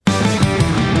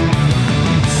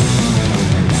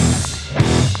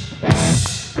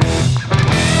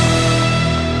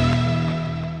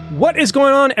What is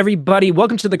going on, everybody?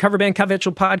 Welcome to the Cover Band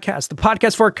Confidential Podcast, the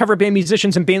podcast for cover band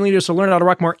musicians and band leaders to learn how to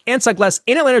rock more and suck less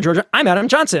in Atlanta, Georgia. I'm Adam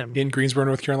Johnson. In Greensboro,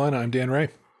 North Carolina, I'm Dan Ray.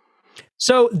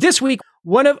 So this week,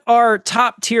 one of our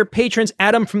top tier patrons,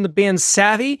 Adam from the band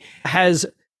Savvy, has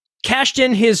cashed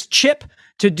in his chip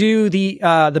to do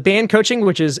the band coaching,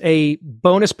 which is a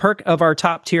bonus perk of our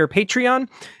top tier Patreon.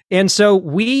 And so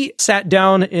we sat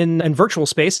down in virtual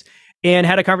space and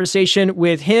had a conversation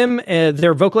with him,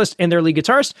 their vocalist and their lead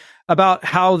guitarist, about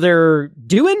how they're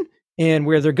doing and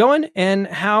where they're going and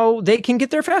how they can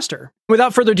get there faster.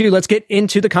 Without further ado, let's get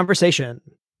into the conversation.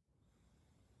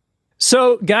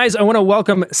 So, guys, I want to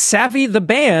welcome Savvy the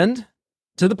band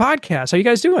to the podcast. How you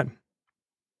guys doing?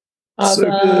 So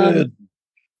good.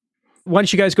 Why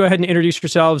don't you guys go ahead and introduce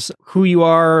yourselves, who you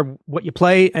are, what you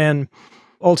play, and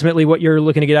ultimately what you're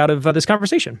looking to get out of this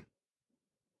conversation.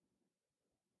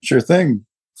 Sure thing.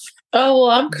 Oh, well,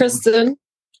 I'm Kristen.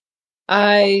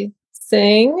 I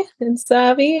sing in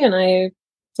Savvy and I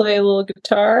play a little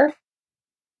guitar.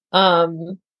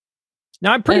 Now,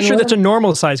 I'm pretty sure that's a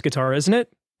normal size guitar, isn't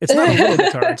it? It's not a little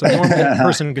guitar. It's a normal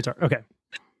person guitar. Okay.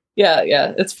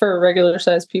 Yeah. It's for regular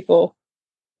size people.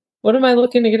 What am I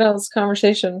looking to get out of this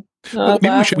conversation? Maybe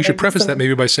we should preface that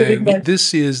maybe by saying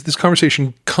this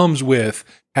conversation comes with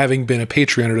having been a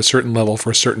Patreon at a certain level for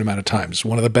a certain amount of times.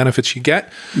 One of the benefits you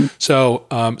get. So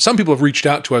some people have reached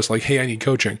out to us like, hey, I need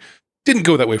coaching. Didn't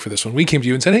go that way for this one. We came to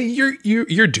you and said, hey,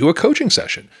 you're due a coaching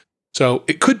session. So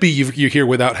it could be you're here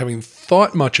without having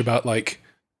thought much about like,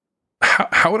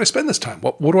 how would I spend this time?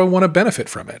 What do I want to benefit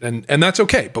from it? And that's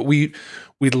okay. But we'd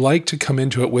like to come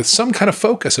into it with some kind of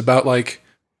focus about like,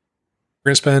 we're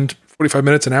going to spend 45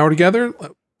 minutes, an hour together.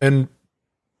 And,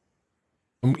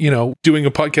 doing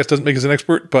a podcast doesn't make us an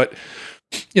expert, but,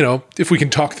 if we can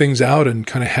talk things out and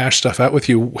kind of hash stuff out with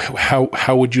you,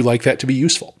 how would you like that to be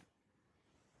useful?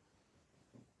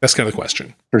 That's kind of the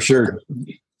question. For sure.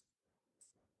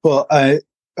 Well,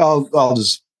 I'll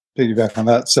just piggyback on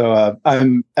that. So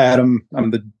I'm Adam. I'm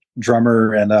the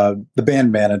drummer and the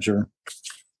band manager.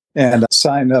 And I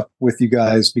signed up with you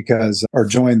guys or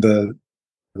joined the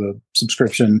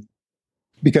subscription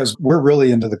because we're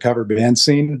really into the cover band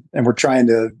scene and we're trying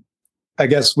to, I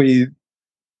guess we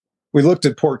looked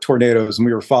at Pork Tornadoes and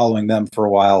we were following them for a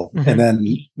while. Mm-hmm. And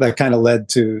then that kind of led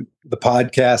to the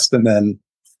podcast and then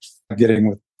getting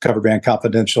with Cover Band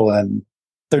Confidential, and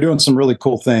they're doing some really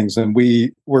cool things. And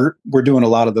we're doing a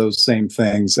lot of those same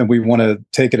things and we want to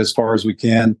take it as far as we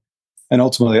can. And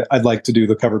ultimately I'd like to do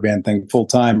the cover band thing full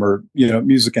time or,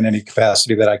 music in any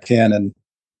capacity that I can and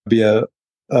be a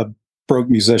broke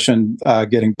musician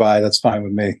getting by. That's fine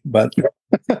with me, but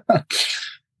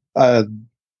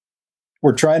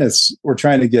we're trying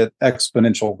to get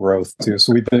exponential growth too.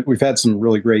 So we've had some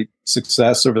really great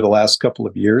success over the last couple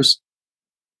of years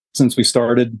since we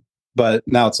started, but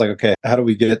now it's like, okay, how do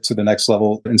we get to the next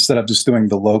level? Instead of just doing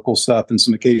the local stuff and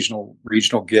some occasional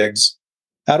regional gigs,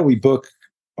 how do we book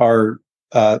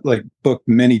book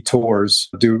mini tours,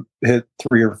 hit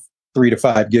 3 to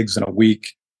 5 gigs in a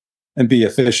week, and be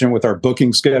efficient with our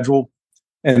booking schedule.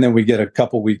 And then we get a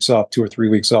couple weeks off, 2 or 3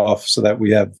 weeks off so that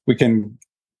we can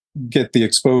get the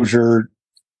exposure,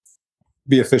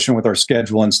 be efficient with our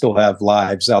schedule and still have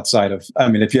lives outside of,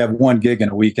 if you have one gig in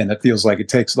a weekend, it feels like it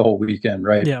takes the whole weekend,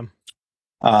 right? Yeah.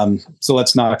 So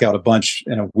let's knock out a bunch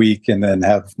in a week and then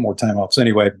have more time off. So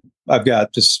anyway, I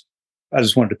just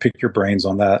wanted to pick your brains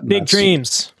on that. Big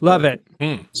dreams. Love it.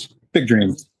 Big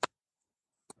dreams.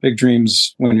 Big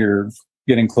dreams when you're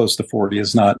getting close to 40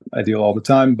 is not ideal all the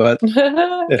time, but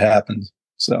it happens.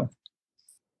 So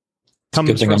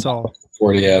comes for us all.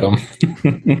 40, Adam.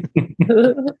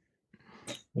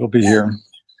 It'll be here.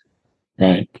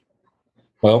 Right.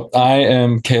 Well, I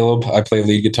am Caleb. I play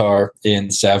lead guitar in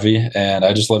Savvy, and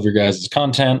I just love your guys'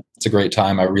 content. It's a great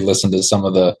time. I re-listened to some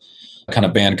of the kind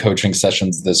of band coaching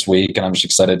sessions this week, and I'm just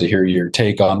excited to hear your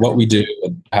take on what we do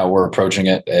and how we're approaching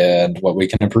it and what we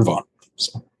can improve on.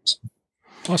 So.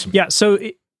 Awesome. Yeah. So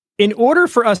in order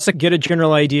for us to get a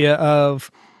general idea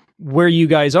of where you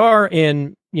guys are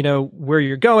and, where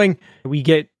you're going, we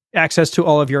get access to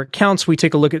all of your accounts. We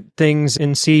take a look at things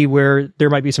and see where there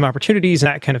might be some opportunities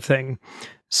and that kind of thing.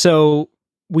 So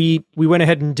we went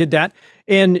ahead and did that.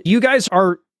 And you guys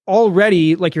are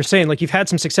already, like you're saying, like you've had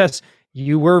some success.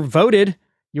 You were voted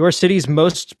your city's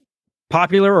most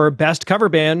popular or best cover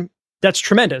band. That's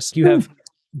tremendous. You have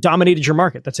dominated your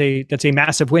market. That's a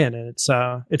massive win, and it's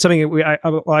something that I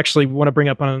will actually want to bring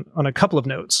up on a couple of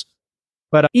notes.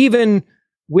 But even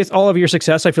with all of your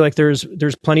success, I feel like there's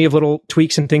plenty of little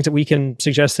tweaks and things that we can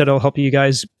suggest that'll help you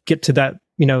guys get to that,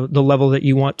 the level that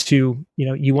you want to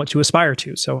aspire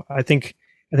to. So I think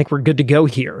we're good to go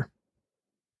here.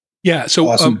 Yeah. So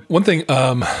Awesome. one thing,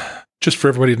 just for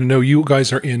everybody to know, you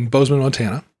guys are in Bozeman,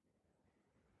 Montana,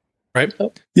 right?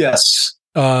 Yes.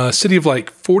 City of like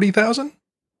 40,000.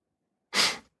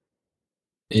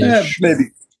 Yeah,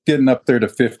 maybe getting up there to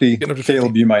 50. Getting up to Caleb,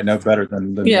 50. you might know better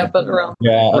than Yeah, but around.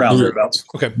 around thereabouts.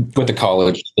 Okay. With the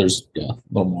college, there's a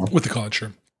little more. With the college,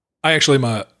 sure. I actually am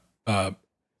a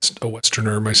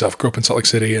Westerner myself. Grew up in Salt Lake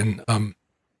City and spent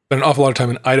an awful lot of time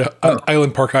in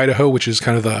Island Park, Idaho, which is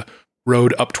kind of the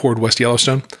road up toward West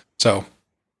Yellowstone. So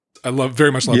I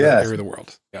very much love that area of the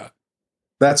world. Yeah.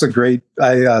 That's a great.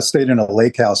 I stayed in a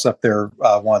lake house up there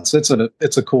once. It's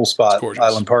a cool spot,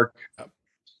 Island Park.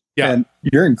 Yeah. And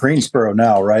you're in Greensboro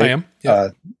now, right? I am.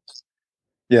 Yeah.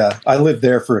 Yeah. I lived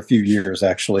there for a few years,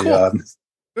 actually. Cool.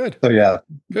 Good. So yeah.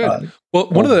 Good. Well,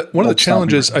 one of the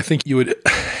challenges I think you would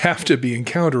have to be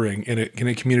encountering in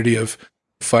a community of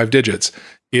 5 digits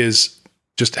is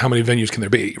just how many venues can there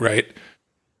be, right?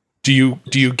 Do you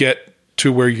get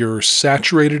to where you're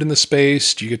saturated in the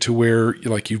space? Do you get to where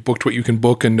you've booked what you can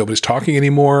book and nobody's talking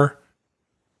anymore?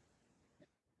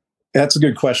 That's a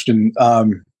good question.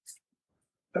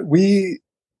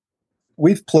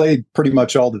 We've played pretty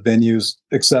much all the venues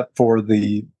except for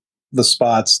the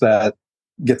spots that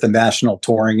get the national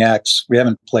touring acts. We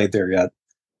haven't played there yet.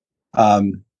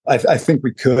 I think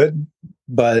we could,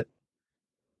 but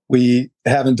we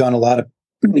haven't done a lot of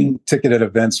ticketed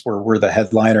events where we're the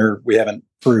headliner. We haven't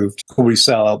proved. Could we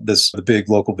sell out the big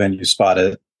local venue spot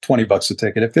at $20 a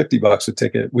ticket, at $50 a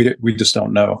ticket? We just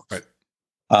don't know. Right.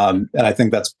 And I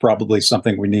think that's probably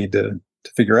something we need to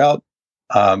figure out.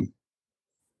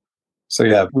 So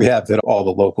yeah, we have hit all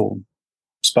the local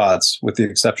spots with the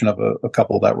exception of a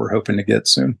couple that we're hoping to get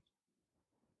soon.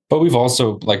 But we've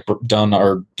also done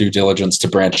our due diligence to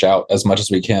branch out as much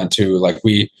as we can too. Like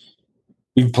we've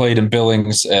played in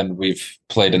Billings and we've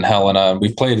played in Helena and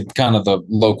we've played kind of the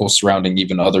local surrounding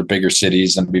even other bigger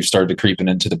cities, and we've started creeping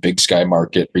into the Big Sky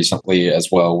market recently as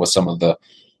well with some of the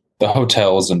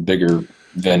hotels and bigger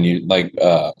venue like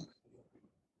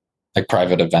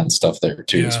private event stuff there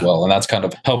too as well. And that's kind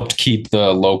of helped keep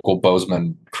the local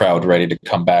Bozeman crowd ready to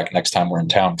come back next time we're in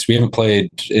town, because we haven't played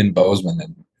in Bozeman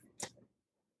in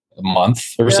a month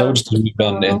or so, just we've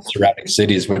been in surrounding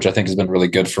cities, which I think has been really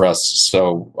good for us.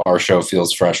 So our show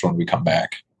feels fresh when we come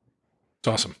back. It's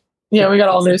awesome. Yeah, we got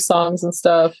all new songs and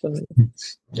stuff. And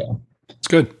yeah, it's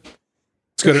good.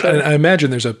 It's good. Sure. And I imagine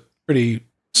there's a pretty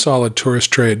solid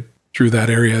tourist trade through that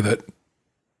area that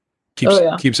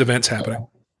keeps events happening.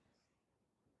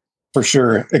 For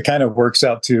sure. It kind of works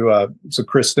out to, so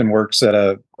Kristen works at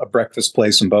a breakfast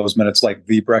place in Bozeman. It's like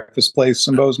the breakfast place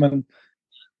in Bozeman.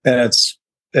 And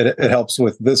it helps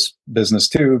with this business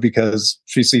too, because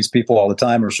she sees people all the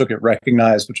time, or she'll get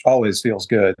recognized, which always feels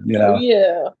good, you know?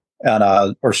 Yeah.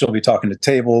 And, or she'll be talking to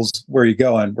tables. Where are you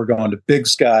going? We're going to Big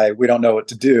Sky. We don't know what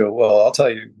to do. Well, I'll tell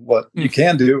you what you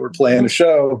can do. We're playing a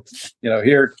show,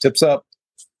 here, tips up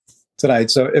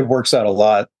tonight. So it works out a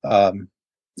lot.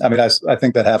 I mean, I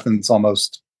think that happens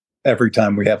almost every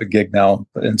time we have a gig now,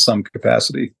 but in some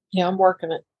capacity. Yeah, I'm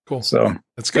working it. Cool. So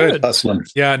that's good. Hustling.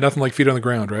 Yeah, nothing like feet on the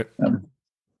ground, right?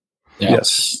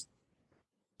 Yes.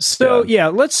 So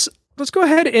let's go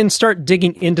ahead and start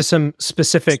digging into some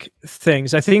specific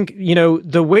things. I think,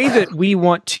 the way that we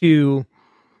want to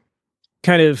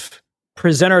kind of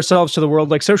present ourselves to the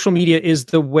world, like social media is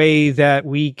the way that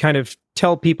we kind of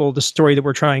tell people the story that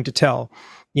we're trying to tell,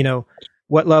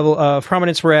 what level of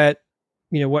prominence we're at,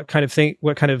 what kind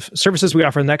of services we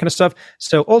offer and that kind of stuff.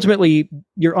 So ultimately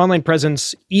your online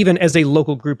presence, even as a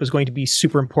local group, is going to be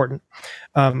super important.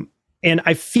 And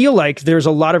I feel like there's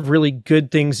a lot of really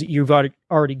good things that you've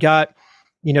already got.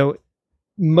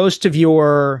 Most of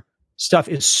your stuff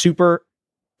is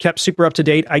kept super up to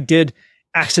date. I did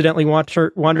accidentally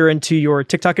wander into your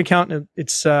TikTok account. And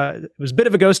it was a bit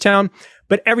of a ghost town,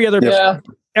 but every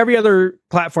other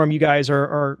platform you guys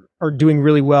are doing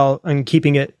really well and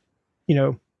keeping it,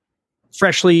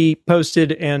 freshly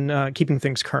posted and keeping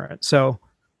things current. So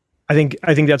I think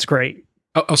that's great.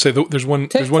 I'll say there's one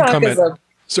comment.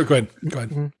 So go ahead.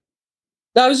 Mm-hmm.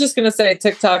 I was just going to say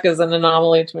TikTok is an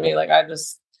anomaly to me. Like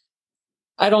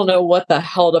I don't know what the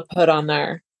hell to put on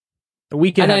there.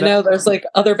 And I know there's like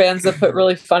other bands that put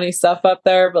really funny stuff up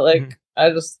there, but like, I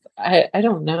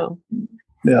don't know.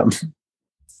 Yeah.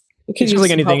 It's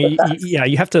like anything.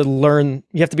 You have to learn,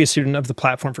 you have to be a student of the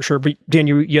platform for sure. But Dan,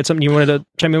 you had something you wanted to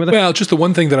chime in with? Well, just the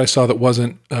one thing that I saw that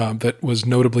wasn't, that was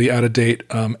notably out of date.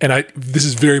 And this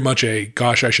is very much I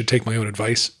should take my own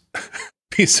advice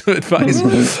piece of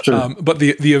advice. Sure. But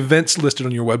the events listed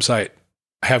on your website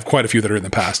have quite a few that are in the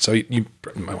past. So you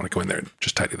might want to go in there and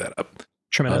just tidy that up.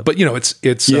 trim it up. But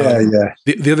it's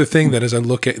The other thing that as I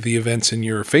look at the events in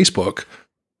your Facebook,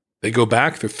 they go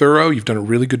back, they're thorough. You've done a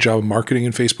really good job of marketing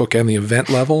in Facebook and the event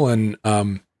level. And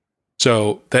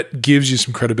so that gives you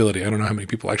some credibility. I don't know how many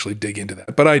people actually dig into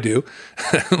that, but I do.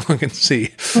 Look and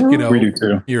see, we do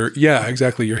too.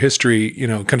 Exactly. Your history,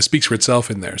 kind of speaks for itself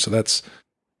in there. So that's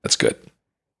good.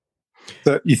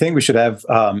 So you think we should have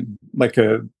like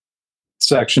a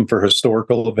section for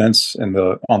historical events on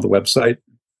the website?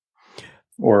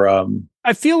 Or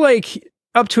I feel like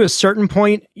up to a certain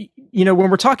point, when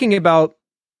we're talking about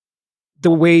the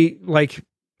way, like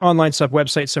online stuff,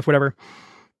 website stuff, whatever,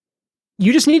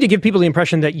 you just need to give people the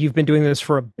impression that you've been doing this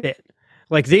for a bit.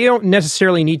 Like they don't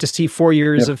necessarily need to see 4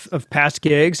 years of past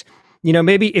gigs.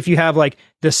 Maybe if you have like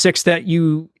the 6 that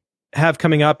you have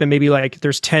coming up and maybe like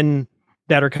there's 10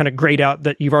 that are kind of grayed out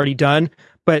that you've already done,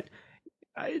 but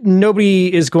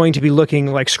nobody is going to be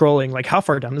looking like scrolling like how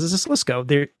far down does this list go.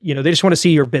 They just want to see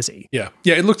you're busy. Yeah.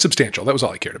 It looked substantial. That was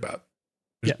all I cared about.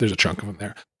 There's a chunk of them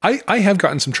there. I have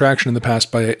gotten some traction in the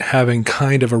past by having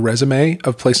kind of a resume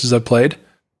of places I've played.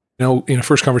 In a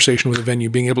first conversation with a venue,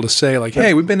 being able to say like,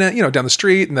 "Hey, we've been at, down the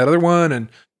street and that other one," and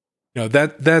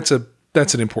that's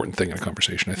an important thing in a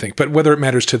conversation, I think. But whether it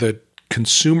matters to the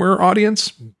consumer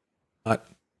audience, not.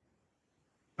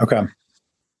 Okay.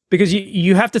 Because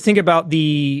you have to think about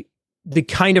the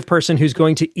kind of person who's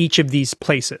going to each of these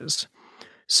places.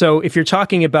 So if you're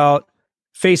talking about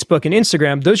Facebook and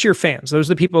Instagram, those are your fans.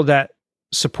 Those are the people that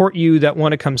support you, that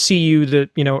want to come see you, that,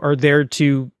 are there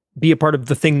to be a part of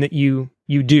the thing that you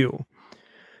do.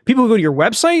 People who go to your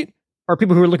website are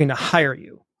people who are looking to hire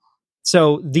you.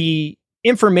 So the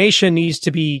information needs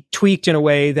to be tweaked in a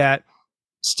way that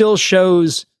still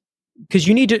shows, because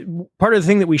you need to, part of the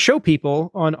thing that we show people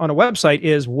on a website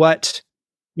is what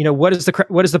does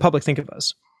the public think of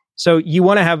us? So you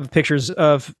want to have pictures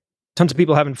of tons of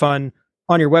people having fun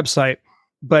on your website,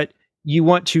 but you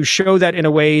want to show that in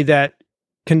a way that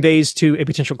conveys to a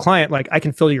potential client, like, I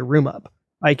can fill your room up.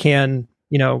 I can,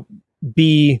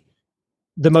 be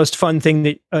the most fun thing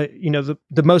that,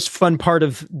 the most fun part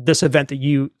of this event that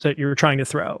you're trying to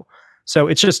throw. So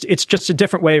it's just a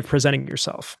different way of presenting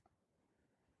yourself.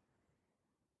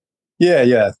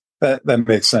 Yeah. That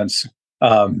makes sense.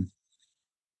 Do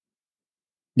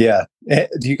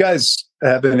you guys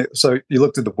have any, so you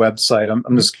looked at the website.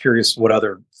 I'm just curious what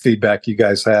other feedback you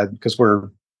guys had, because we're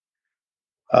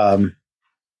trying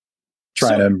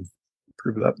to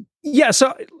improve that. Yeah.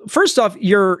 So first off,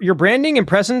 your branding and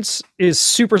presence is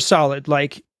super solid.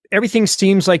 Like everything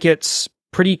seems like it's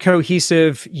pretty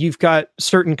cohesive. You've got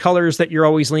certain colors that you're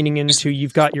always leaning into.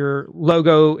 You've got your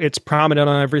logo. It's prominent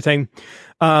on everything.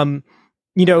 As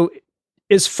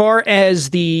far as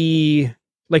your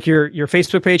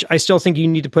Facebook page, I still think you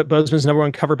need to put Bozeman's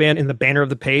 #1 cover band in the banner of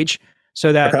the page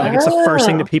so that it's the first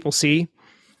thing that people see,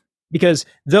 because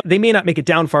they may not make it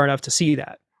down far enough to see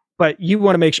that, but you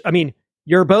want to make sure,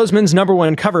 you're Bozeman's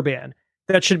 #1 cover band.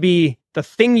 That should be the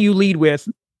thing you lead with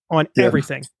on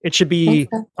everything. It should be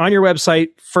on your website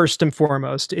first and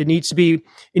foremost. It needs to be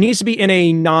in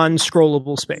a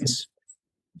non-scrollable space.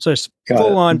 So it's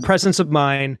full on presence of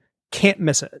mind. Can't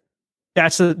miss it.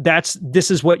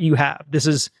 This is what you have. This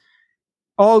is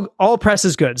all press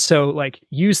is good. So like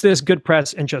use this good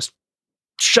press and just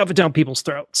shove it down people's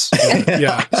throats.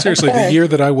 Yeah, seriously. The year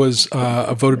that I was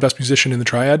voted best musician in the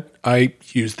Triad, I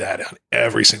used that on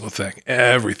every single thing,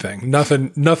 everything.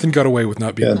 Nothing got away with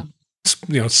not being,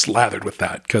 slathered with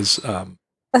that, because,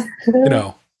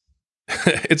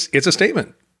 it's a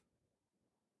statement.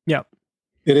 Yeah,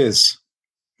 it is.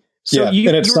 So and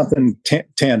it's something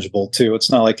tangible too.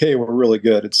 It's not like, hey, we're really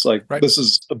good. It's like, this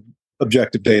is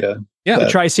objective data. Yeah, the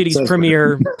Tri-Cities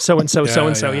premier, so-and-so.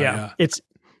 Yeah. It's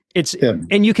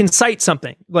and you can cite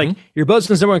something like your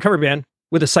Bozeman's #1 cover band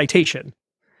with a citation.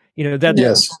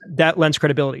 That lends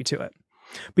credibility to it.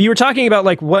 But you were talking about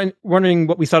like wondering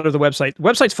what we thought of the website. The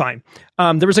website's fine.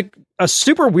 There was a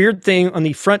super weird thing on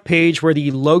the front page where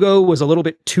the logo was a little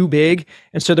bit too big,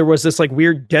 and so there was this like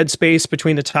weird dead space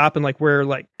between the top and like where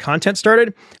like content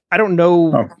started. I don't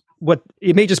know what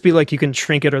it may just be like. You can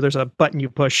shrink it, or there's a button you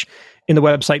push in the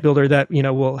website builder that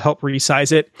will help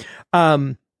resize it.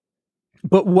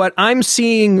 But what I'm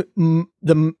seeing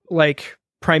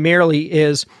primarily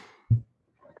is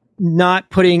not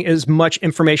putting as much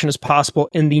information as possible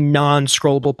in the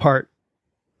non-scrollable part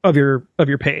of your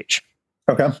page.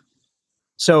 Okay.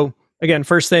 So again,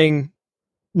 first thing,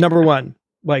 #1,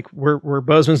 like we're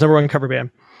Bozeman's #1 cover band.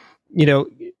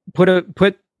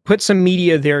 Put some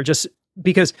media there, just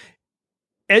because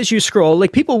as you scroll,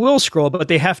 like people will scroll, but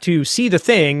they have to see the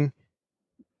thing,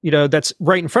 that's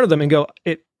right in front of them and go,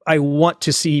 I want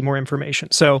to see more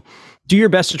information. So do your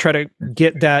best to try to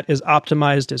get that as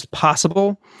optimized as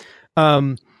possible.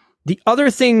 The other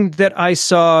thing that I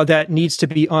saw that needs to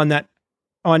be on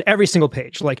every single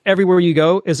page, like everywhere you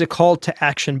go, is a call to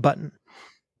action button,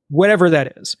 whatever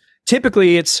that is.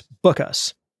 Typically it's book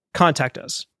us, contact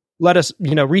us, let us,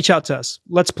 reach out to us.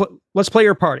 Let's play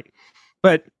your party.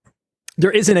 But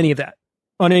there isn't any of that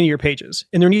on any of your pages.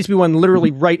 And there needs to be one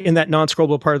literally right in that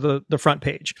non-scrollable part of the front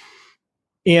page.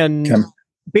 And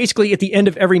basically at the end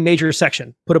of every major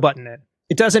section, put a button in.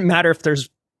 It doesn't matter if there's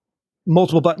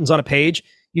multiple buttons on a page.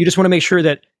 You just want to make sure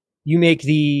that you make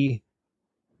the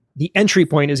entry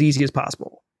point as easy as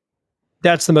possible.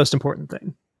 That's the most important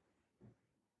thing.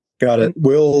 Got it.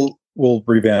 We'll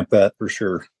revamp that for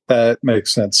sure. That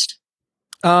makes sense.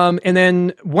 And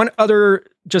then one other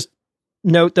just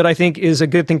note that I think is a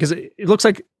good thing, because it looks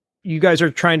like you guys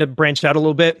are trying to branch out a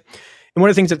little bit. And one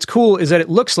of the things that's cool is that it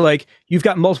looks like you've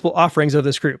got multiple offerings of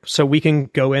this group. So we can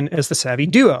go in as the Savvy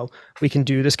Duo. We can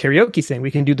do this karaoke thing.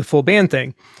 We can do the full band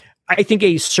thing. I think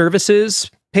a services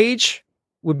page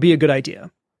would be a good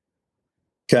idea.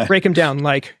 Okay. Break them down.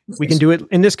 Like, we can do it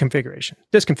in this configuration.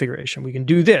 We can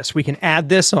do this. We can add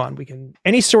this on. We can,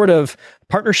 any sort of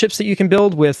partnerships that you can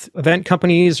build with event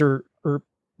companies, or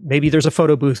maybe there's a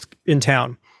photo booth in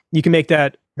town. You can make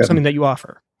that something that you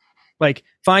offer. Like,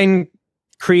 find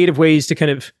creative ways to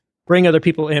kind of bring other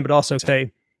people in, but also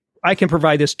say, I can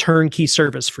provide this turnkey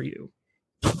service for you.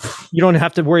 You don't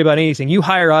have to worry about anything. You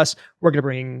hire us. We're going to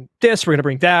bring this. We're going to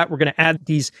bring that. We're going to add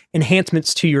these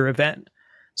enhancements to your event.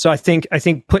 So I think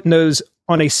putting those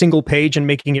on a single page and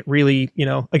making it really,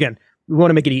 again, we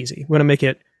want to make it easy. We want to make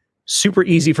it super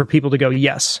easy for people to go,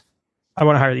 yes, I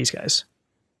want to hire these guys.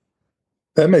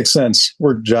 That makes sense.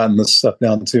 We're jotting this stuff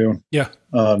down too. Yeah.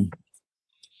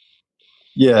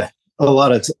 Yeah. A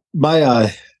lot of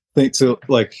my thing too,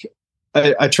 like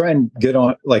I try and get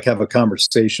on, like, have a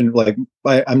conversation. Like,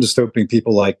 I'm just hoping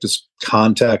people just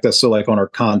contact us. So like on our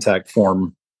contact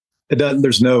form,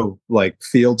 there's no like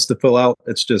fields to fill out.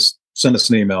 It's just send us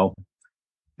an email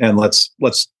and let's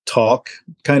talk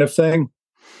kind of thing.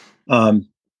 And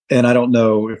I don't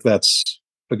know if that's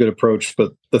a good approach,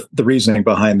 but the reasoning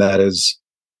behind that is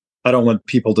I don't want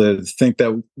people to think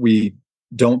that we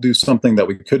don't do something that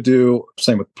we could do.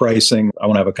 Same with pricing. I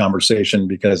want to have a conversation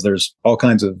because there's all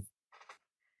kinds of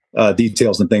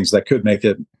details and things that could make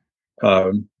it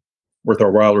worth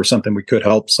our while, or something we could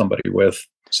help somebody with.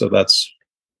 So that's.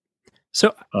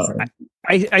 So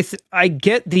I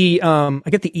get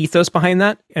the ethos behind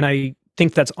that, and I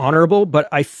think that's honorable. But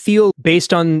I feel,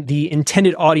 based on the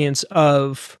intended audience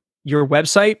of your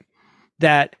website,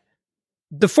 that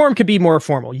the form could be more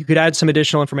formal. You could add some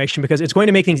additional information, because it's going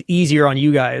to make things easier on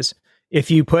you guys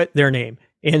if you put their name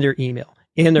and their email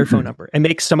and their phone number, and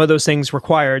make some of those things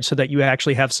required so that you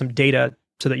actually have some data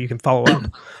so that you can follow up.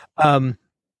 And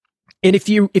if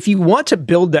you want to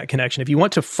build that connection, if you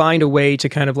want to find a way to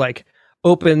kind of like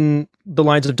open the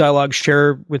lines of dialogue,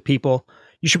 share with people,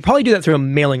 you should probably do that through a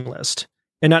mailing list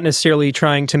and not necessarily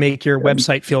trying to make your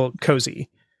website feel cozy.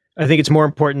 I think it's more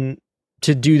important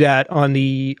to do that on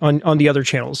the other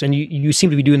channels. And you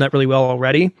seem to be doing that really well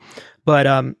already,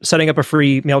 but setting up a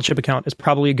free MailChimp account is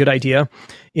probably a good idea.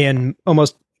 And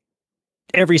almost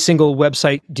every single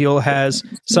website deal has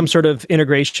some sort of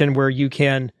integration where you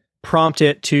can prompt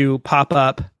it to pop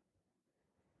up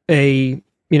a,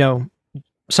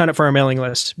 sign up for our mailing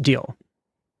list deal.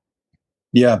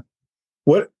 Yeah.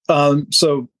 What,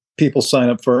 so people sign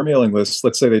up for our mailing list.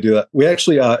 Let's say they do that. We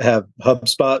actually have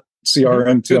HubSpot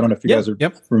CRM too. I don't know if you guys are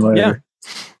familiar.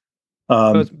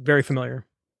 Yeah. Very familiar.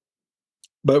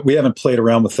 But we haven't played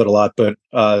around with it a lot, but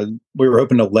we were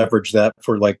hoping to leverage that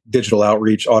for like digital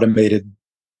outreach, automated,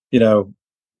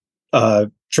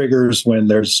 triggers when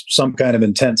there's some kind of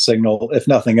intent signal, if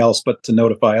nothing else, but to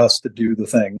notify us to do the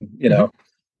thing,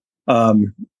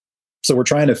 So we're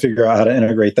trying to figure out how to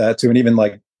integrate that too. And even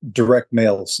like direct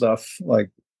mail stuff,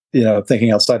 like,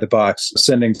 thinking outside the box,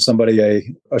 sending somebody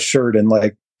a shirt and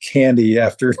like candy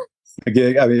after a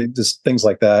gig. I mean, just things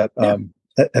like that. Yeah.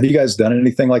 Have you guys done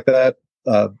anything like that?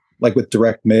 Like with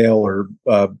direct mail or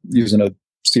using a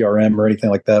CRM or anything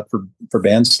like that for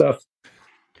band stuff?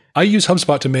 I use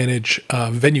HubSpot to manage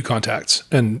venue contacts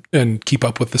and keep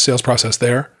up with the sales process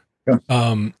there. Yeah.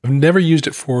 I've never used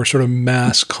it for sort of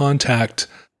mass contact.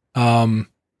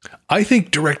 I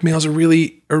think direct mail is a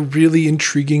really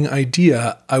intriguing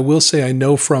idea. I will say I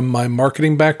know from my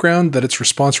marketing background that its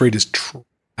response rate is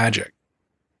tragic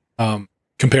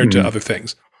compared to other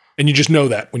things. And you just know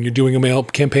that when you're doing a mail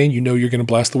campaign, you're going to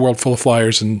blast the world full of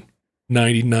flyers and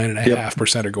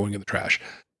 99.5% are going in the trash.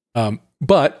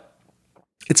 But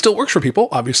It still works for people,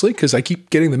 obviously, because I keep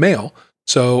getting the mail.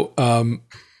 So,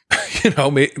 you know,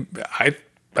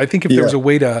 I think if there was a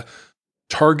way to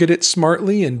target it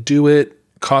smartly and do it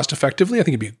cost effectively, I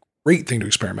think it'd be a great thing to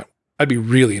experiment. I'd be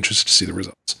really interested to see the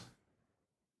results.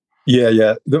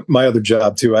 Yeah. My other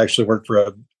job too, I actually work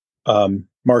for a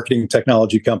marketing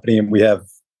technology company, and we have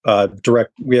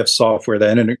software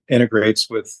that integrates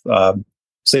with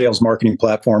sales marketing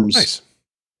platforms. Nice.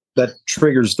 That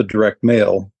triggers the direct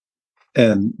mail,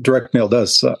 and direct mail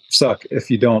does suck if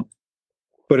you don't.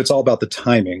 But it's all about the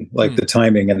timing, the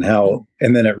timing and how,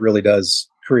 and then it really does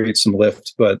create some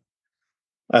lift. But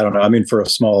I don't know. I mean, for a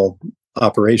small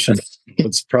operation,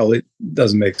 it's probably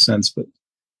doesn't make sense. But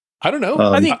I don't know.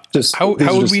 I think how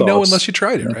would we know unless you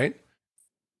tried it, right?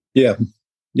 Yeah.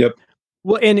 Yep.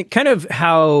 Well, and kind of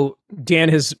how Dan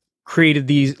has created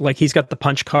these, like he's got the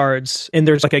punch cards, and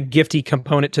there's like a gifty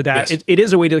component to that. Yes. It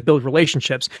is a way to build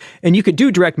relationships, and you could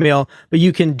do direct mail, but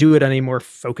you can do it on a more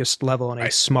focused level, on a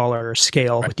smaller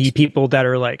scale with the people that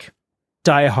are like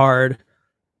diehard,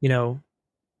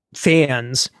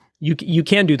 fans. You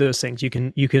can do those things. You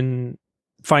can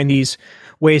find these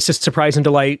ways to surprise and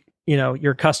delight,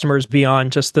 your customers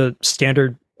beyond just the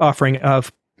standard offering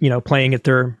of, playing at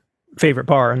their favorite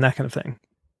bar and that kind of thing.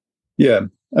 Yeah.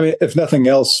 I mean, if nothing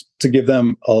else, to give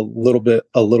them a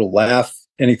little laugh,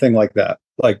 anything like that.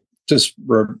 Like, just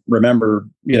remember,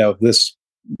 this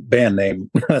band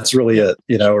name. That's really it,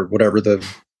 or whatever the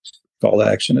call to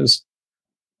action is.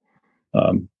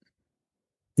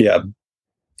 Yeah.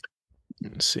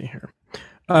 Let's see here.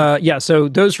 So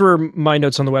those were my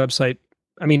notes on the website.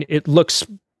 I mean, it looks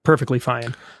perfectly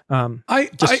fine. A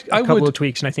couple of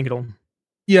tweaks, and I think it'll.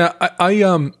 Yeah, I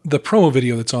the promo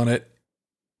video that's on it,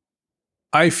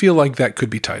 I feel like that could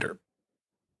be tighter.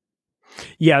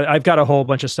 Yeah, I've got a whole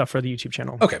bunch of stuff for the YouTube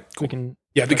channel. Okay, cool.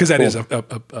 Because that is a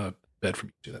bed for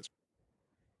me too. That's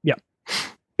Yep.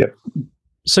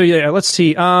 So let's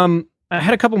see. I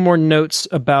had a couple more notes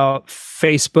about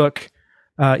Facebook.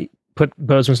 Put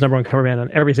Bozeman's number one cover band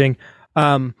on everything.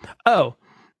 When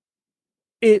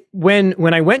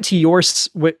I went to your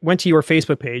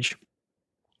Facebook page,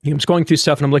 I was going through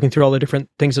stuff and I'm looking through all the different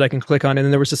things that I can click on, and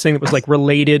then there was this thing that was like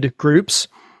related groups,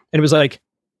 and it was like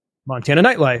Montana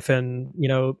Nightlife and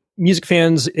music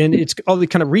fans, and it's all the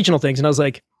kind of regional things, and I was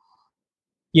like,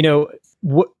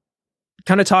 what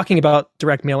kind of talking about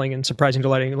direct mailing and surprising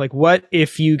delighting, like what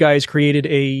if you guys created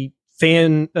a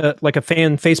fan like a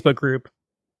fan Facebook group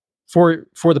for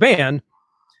the band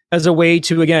as a way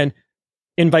to, again,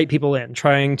 invite people in,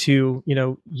 trying to,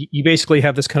 you basically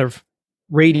have this kind of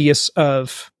radius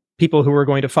of people who are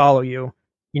going to follow you,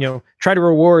 try to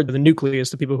reward the nucleus,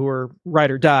 the people who are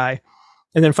ride or die,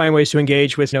 and then find ways to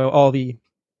engage with, all the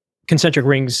concentric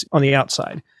rings on the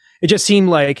outside. It just seemed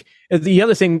like the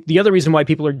other reason why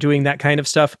people are doing that kind of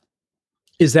stuff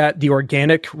is that the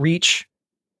organic reach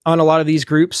on a lot of these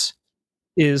groups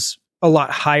is a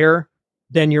lot higher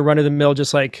than your run of the mill,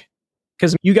 just like,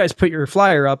 because you guys put your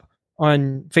flyer up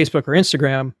on Facebook or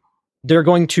Instagram, they're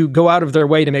going to go out of their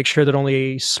way to make sure that only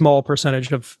a small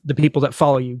percentage of the people that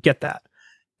follow you get that.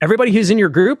 Everybody who's in your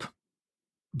group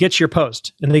gets your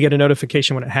post, and they get a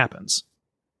notification when it happens.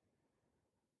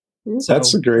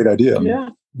 That's a great idea. Yeah,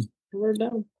 we're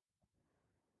done.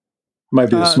 Might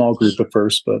be a small group at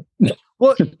first, but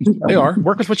well, they are.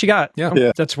 Work with what you got.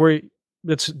 Yeah. That's where.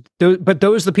 But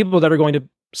those are the people that are going to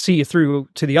see you through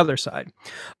to the other side.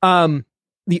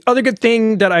 The other good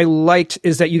thing that I liked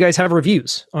is that you guys have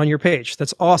reviews on your page.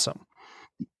 That's awesome.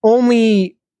 The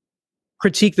only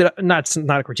critique not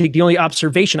a critique, the only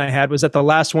observation I had was that the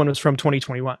last one was from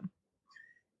 2021.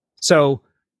 So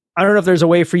I don't know if there's a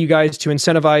way for you guys to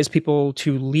incentivize people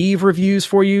to leave reviews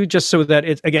for you, just so that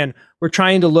again, we're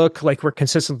trying to look like we're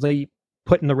consistently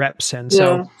putting the reps in.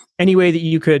 So any way that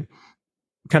you could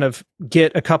kind of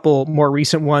get a couple more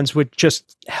recent ones would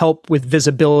just help with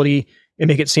visibility and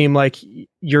make it seem like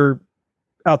you're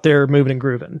out there moving and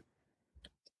grooving.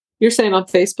 You're saying on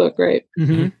Facebook, right?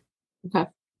 Mm-hmm. Okay.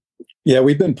 Yeah,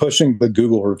 we've been pushing the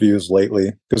Google reviews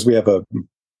lately because we have a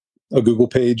Google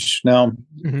page now.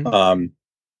 Mm-hmm.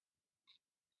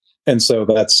 And so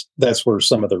that's where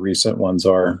some of the recent ones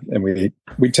are. And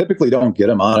we typically don't get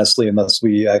them, honestly, unless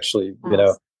we actually,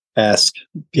 ask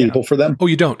people for them. Oh,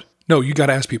 you don't? No, you got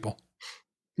to ask people.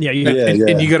 Yeah.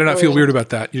 And you got to not feel weird about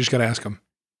that. You just got to ask them.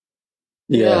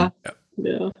 Yeah.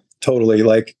 Totally.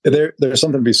 Like there's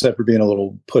something to be said for being a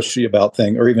little pushy about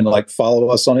things, or even like follow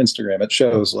us on Instagram. It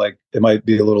shows like it might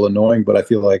be a little annoying, but I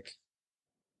feel like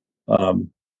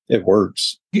it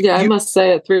works. I must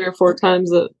say it 3 or 4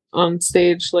 times on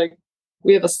stage. Like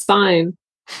we have a sign,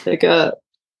 like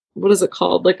what is it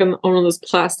called? Like on one of those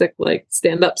plastic like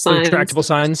stand up signs. Retractable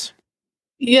signs.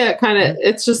 Yeah, kind of.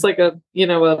 It's just like a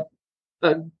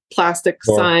plastic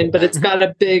sign, but it's got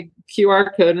a big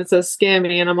QR code and it says "Scan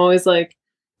me." And I'm always like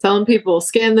telling people,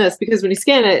 scan this, because when you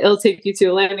scan it, it'll take you to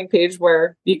a landing page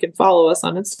where you can follow us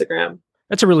on Instagram.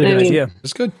 That's a really good idea.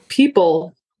 That's good.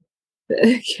 People,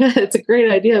 yeah, it's a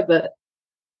great idea, but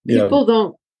people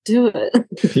don't do it.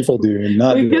 People do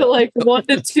not. We get like 1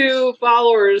 to 2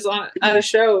 followers at a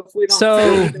show if we don't.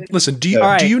 So listen, do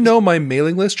you know my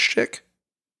mailing list chick?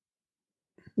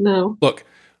 No. Look,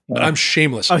 I'm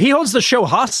shameless. Oh, he holds the show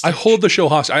hostage. I hold the show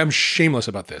hostage. I am shameless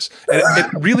about this. And it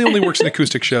really only works in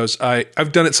acoustic shows.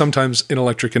 I've done it sometimes in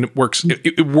electric, and it works.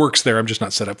 It works there. I'm just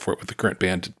not set up for it with the current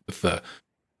band, with the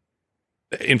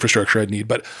infrastructure I'd need.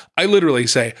 But I literally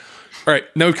say, all right,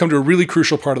 now we've come to a really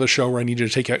crucial part of the show where I need you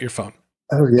to take out your phone.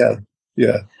 Oh, yeah.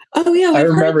 Yeah. Oh, yeah. I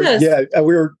remember. Yeah.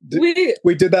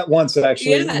 We did that once,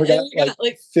 actually. Yeah, we got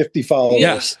like 50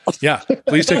 followers. Yeah. Yeah.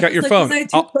 Please take out your phone.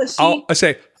 I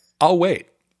say, I'll wait.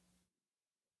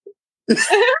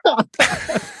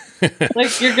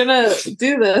 Like, you're gonna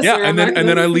do this. Yeah, and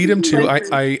then I lead him to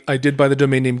I did buy the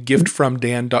domain name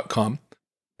giftfromdan.com,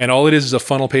 and all it is a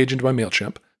funnel page into my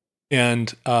MailChimp.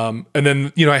 And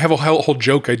then, I have a whole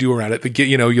joke I do around it.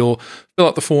 You'll fill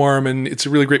out the form, and it's a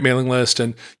really great mailing list,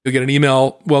 and you'll get an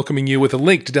email welcoming you with a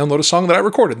link to download a song that I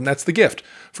recorded, and that's the gift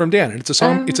from Dan. And it's a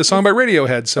song. It's a song by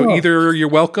Radiohead. So either you're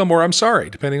welcome or I'm sorry,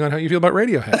 depending on how you feel about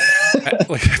Radiohead.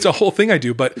 Like, it's a whole thing I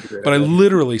do. But I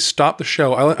literally stop the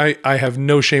show. I have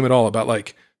no shame at all about,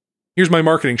 like, here's my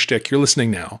marketing shtick. You're listening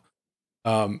now.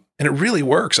 And it really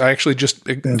works. I actually just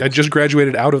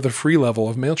graduated out of the free level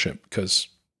of MailChimp because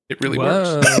it really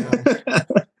works.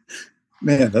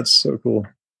 Man, that's so cool.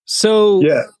 So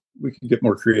yeah, we can get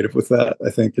more creative with that, I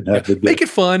think, and have make it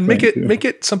fun. Make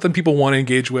it something people want to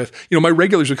engage with. My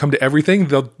regulars would come to everything.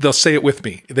 They'll say it with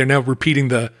me. They're now repeating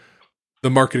the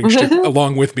marketing shtick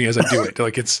along with me as I do it.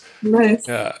 Like, it's nice.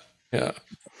 Yeah.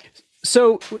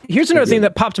 So here's another thing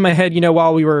that popped in my head.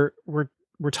 While we're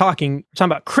talking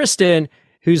about Kristen,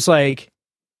 who's like,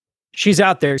 she's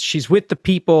out there. She's with the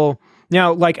people.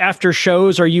 Now, like, after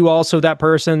shows, are you also that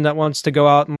person that wants to go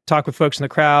out and talk with folks in the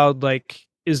crowd? Like,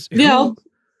 I'll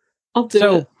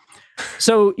do it.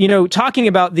 So, talking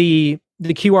about the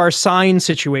QR sign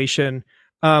situation,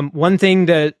 one thing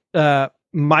that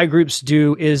my groups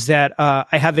do is that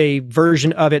I have a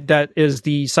version of it that is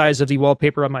the size of the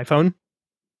wallpaper on my phone.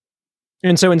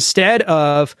 And so instead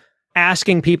of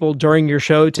asking people during your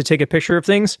show to take a picture of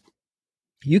things,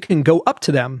 you can go up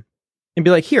to them and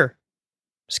be like, here,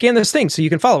 scan this thing so you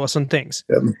can follow us on things.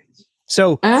 Yep.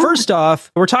 So first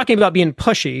off, we're talking about being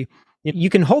pushy. You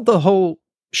can hold the whole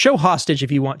show hostage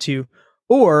if you want to,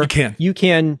 or you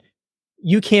can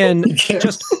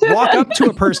just walk up to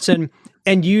a person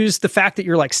and use the fact that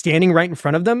you're like standing right in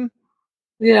front of them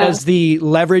as the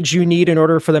leverage you need in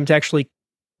order for them to actually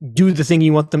do the thing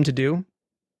you want them to do.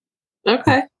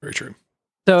 Okay. Very true.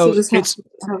 So just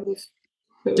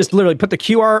literally put the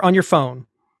QR on your phone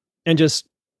and just,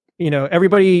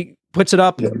 everybody puts it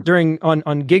up during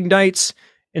on gig nights.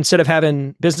 Instead of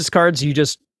having business cards, you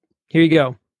just, here you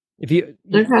go. If you,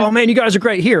 oh man, you guys are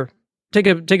great. Here, take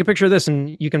a picture of this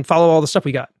and you can follow all the stuff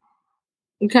we got.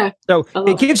 Okay. So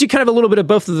it gives you kind of a little bit of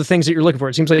both of the things that you're looking for.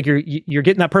 It seems like you're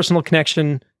getting that personal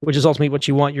connection, which is ultimately what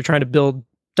you want. You're trying to build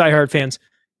diehard fans.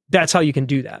 That's how you can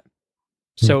do that.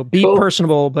 So be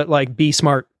personable, but like be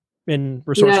smart and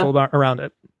resourceful around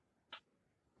it.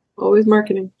 Always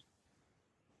marketing.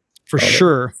 For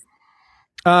sure.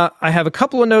 I have a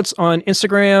couple of notes on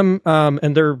Instagram,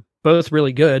 and they're both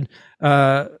really good.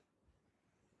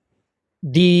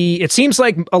 It seems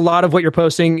like a lot of what you're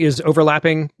posting is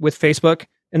overlapping with Facebook,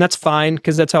 and that's fine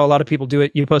because that's how a lot of people do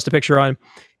it. You post a picture on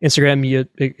Instagram,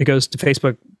 it goes to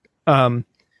Facebook.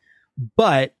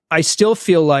 But I still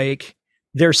feel like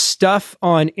there's stuff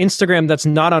on Instagram that's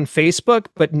not on Facebook,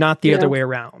 but not the other way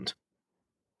around.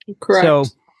 Correct. So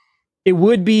it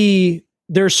would be,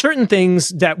 there are certain things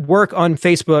that work on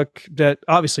Facebook that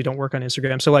obviously don't work on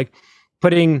Instagram. So like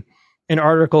putting an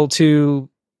article to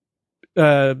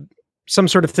some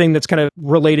sort of thing that's kind of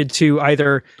related to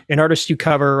either an artist you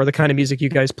cover or the kind of music you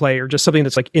guys play, or just something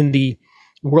that's like in the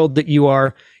world that you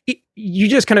are. You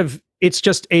just kind of, it's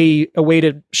just a way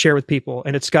to share with people,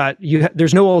 and it's got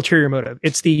there's no ulterior motive.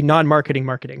 It's the non-marketing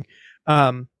marketing.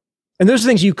 And those are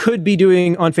things you could be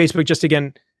doing on Facebook. Just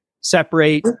again,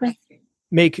 separate,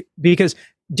 because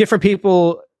different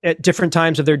people at different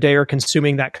times of their day are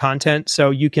consuming that content.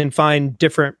 So you can find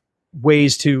different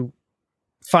ways to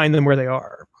find them where they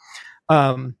are.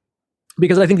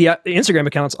 Because I think the Instagram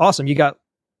account's awesome. You got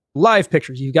live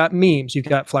pictures, you've got memes, you've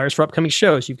got flyers for upcoming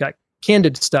shows, you've got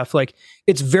candid stuff. Like,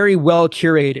 it's very well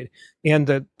curated, and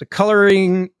the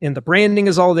coloring and the branding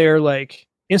is all there. Like,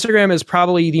 Instagram is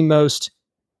probably the most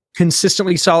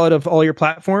consistently solid of all your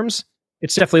platforms.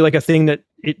 It's definitely like a thing that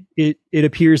it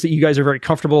appears that you guys are very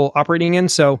comfortable operating in.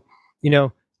 So,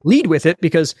 lead with it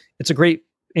because it's a great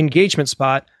engagement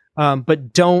spot.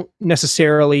 But don't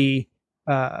necessarily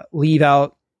leave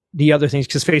out the other things,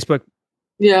 because Facebook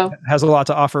has a lot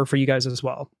to offer for you guys as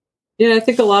well. Yeah, I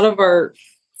think a lot of our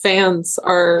fans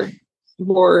are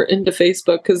more into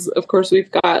Facebook because, of course, we've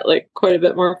got like quite a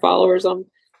bit more followers on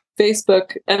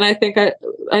Facebook. And I think I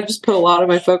just put a lot of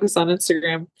my focus on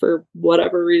Instagram for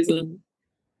whatever reason.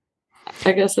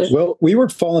 I guess. Well, we were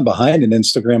falling behind in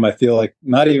Instagram, I feel like,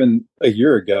 not even a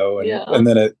year ago. And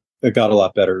then it got a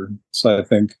lot better. So I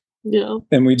think. Yeah.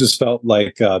 And we just felt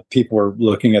like people were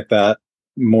looking at that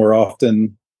more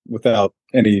often without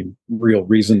any real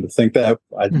reason to think that.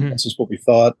 That's just what we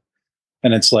thought.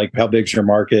 And it's like, how big's your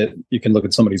market? You can look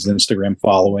at somebody's Instagram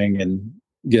following and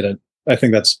get it. I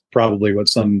think that's probably what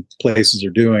some places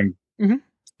are doing. Get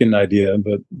an idea,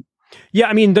 but yeah,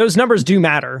 I mean, those numbers do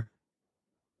matter.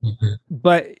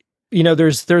 But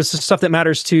there's stuff that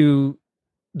matters to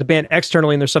the band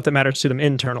externally, and there's stuff that matters to them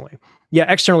internally.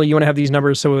 Yeah, externally you want to have these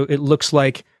numbers so it looks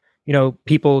like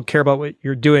people care about what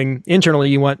you're doing. Internally,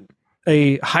 you want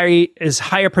as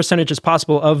high a percentage as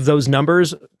possible of those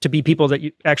numbers to be people that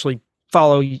you actually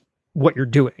follow what you're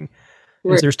doing.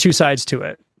 Right. There's two sides to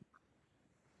it.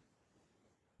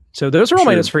 So those are all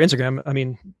my notes for Instagram. I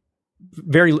mean,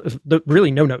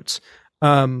 really no notes.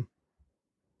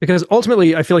 Because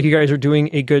ultimately, I feel like you guys are doing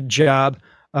a good job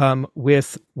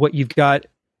with what you've got.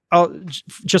 I'll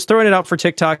just throwing it out for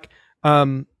TikTok.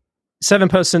 7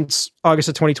 posts since August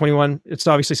of 2021. It's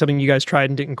obviously something you guys tried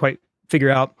and didn't quite figure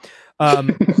out.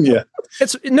 Yeah, and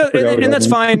that's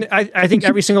fine. I think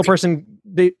every single person.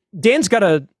 Dan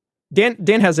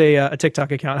has a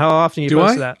TikTok account. How often do you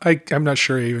post that? I'm not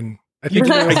sure even. I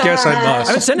think I guess I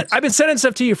must. I've been sending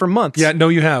stuff to you for months. Yeah, no,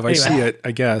 you have. Anyway. I see it.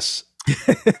 I guess.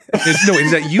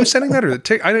 Is that you sending that, or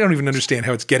I don't even understand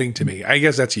how it's getting to me. I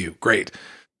guess that's you. Great.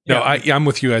 No, I'm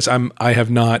with you guys. I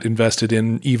have not invested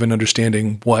in even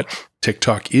understanding what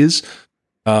TikTok is.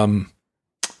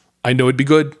 I know it'd be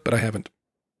good, but I haven't.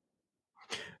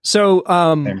 So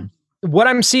what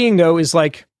I'm seeing though is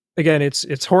like, again,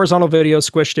 it's horizontal video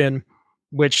squished in,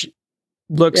 which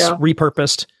looks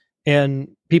repurposed, and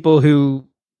people who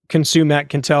consume that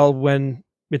can tell when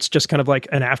it's just kind of like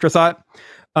an afterthought.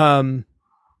 But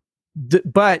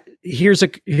here's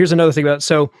another thing about it.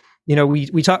 So,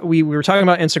 we were talking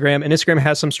about Instagram, and Instagram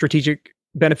has some strategic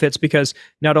benefits because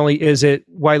not only is it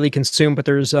widely consumed, but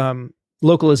there's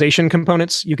localization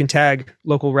components. You can tag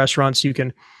local restaurants. You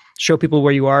can show people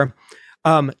where you are.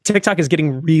 TikTok is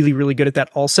getting really, really good at that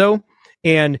also.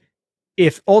 And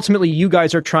if ultimately you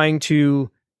guys are trying to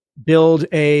build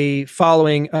a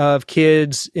following of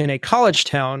kids in a college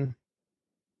town,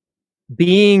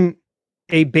 being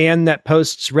a band that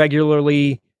posts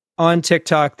regularly on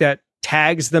TikTok that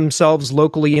tags themselves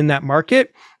locally in that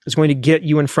market is going to get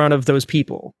you in front of those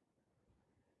people.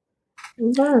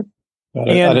 I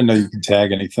didn't know you could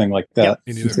tag anything like that.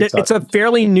 Yeah, it's a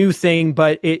fairly new thing,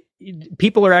 but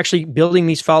people are actually building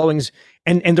these followings,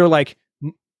 and they're like,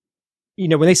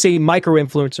 when they say micro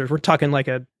influencers, we're talking like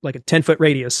a 10-foot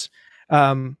radius,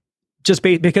 just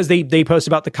because they post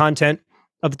about the content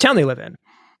of the town they live in.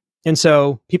 And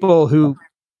so people who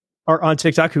are on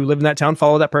TikTok who live in that town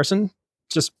follow that person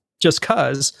just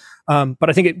cause. But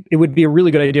I think it would be a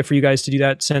really good idea for you guys to do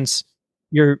that, since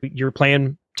you're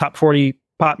playing top 40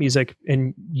 pop music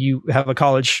and you have a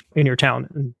college in your town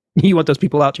and you want those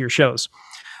people out to your shows.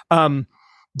 Doesn't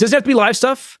have to be live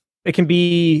stuff. It can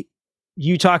be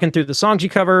you talking through the songs you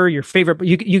cover, your favorite.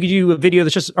 You could do a video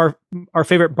that's just our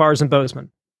favorite bars in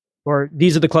Bozeman, or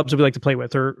these are the clubs that we like to play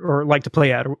with, or like to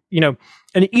play at,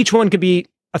 and each one could be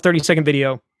a 30-second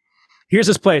video. Here's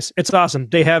this place. It's awesome.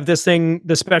 They have this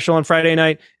special on Friday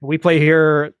night. We play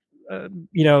here,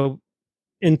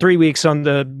 in 3 weeks on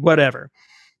the whatever.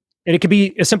 And it could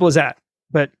be as simple as that.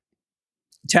 But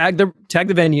tag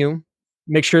the venue,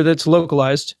 make sure that it's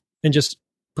localized, and just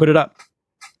put it up.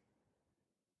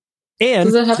 And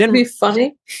does it have to be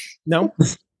funny? No.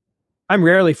 I'm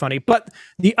rarely funny. But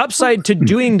the upside to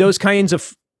doing those kinds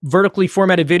of vertically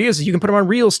formatted videos is you can put them on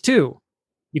Reels too.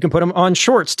 You can put them on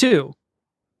Shorts too.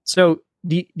 So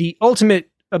the ultimate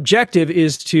objective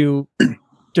is to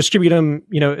distribute them,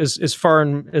 as far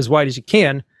and as wide as you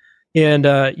can. And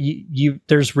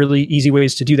there's really easy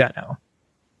ways to do that now.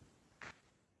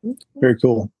 Very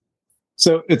cool.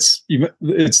 So it's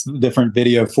different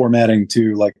video formatting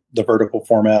to like the vertical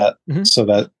format. Mm-hmm. So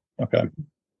that, okay.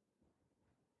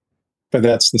 But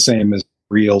that's the same as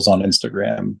Reels on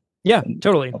Instagram. Yeah,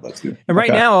 totally. And right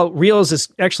now, Reels is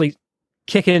actually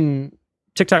kicking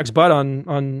TikTok's butt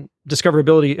on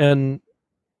discoverability and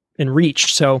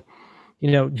reach. So,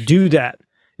 do that.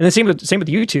 And the same with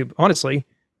YouTube. Honestly,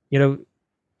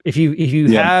 if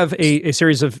you have a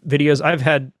series of videos, I've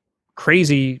had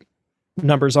crazy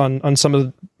numbers on some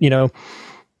of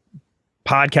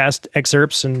podcast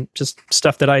excerpts and just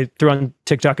stuff that I threw on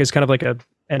TikTok is kind of like an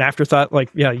afterthought. Like,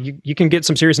 yeah, you can get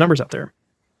some serious numbers out there.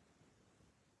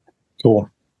 Cool.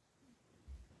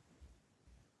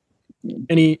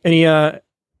 Anything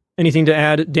to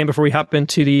add, Dan, before we hop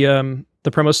into the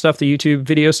promo stuff, the YouTube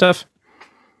video stuff?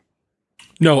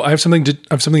 No, I have something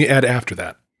to add after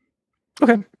that.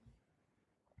 Okay.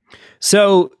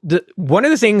 So one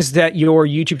of the things that your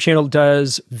YouTube channel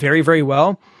does very, very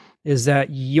well is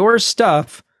that your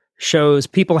stuff shows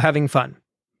people having fun.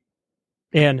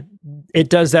 And it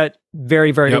does that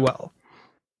very, very well.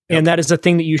 Yep. And that is a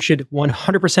thing that you should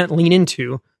 100% lean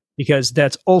into, because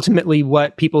that's ultimately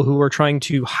what people who are trying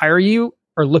to hire you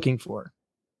are looking for.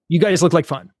 You guys look like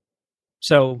fun.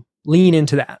 So lean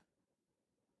into that.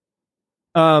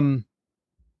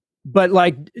 But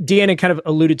like Deanna kind of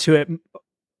alluded to it,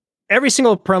 every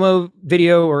single promo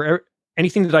video or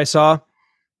anything that I saw,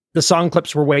 the song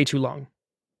clips were way too long.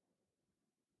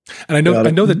 And I know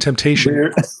the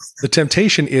temptation. The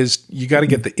temptation is you got to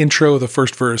get the intro, the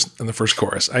first verse, and the first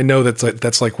chorus. I know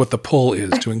that's like what the pull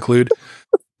is to include.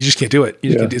 You just can't do it.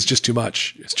 It's just too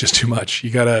much. It's just too much. You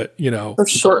gotta, or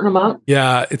shorten them up.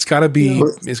 Yeah, it's gotta be.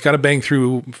 It's gotta bang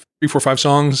through 3, 4, 5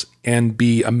 songs and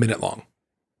be a minute long.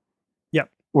 Yeah,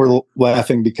 we're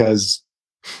laughing because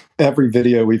every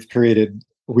video we've created,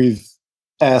 we've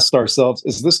asked ourselves,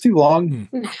 "Is this too long?"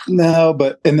 No,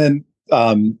 and then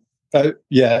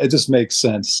it just makes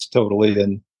sense totally.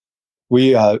 And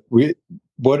we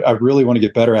what I really want to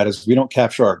get better at is we don't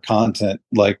capture our content.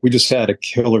 Like, we just had a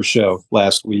killer show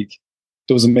last week.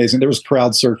 It was amazing. There was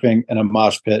crowd surfing and a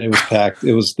mosh pit. It was packed.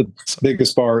 It was the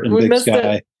biggest bar in Big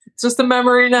Sky. It's just a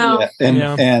memory now.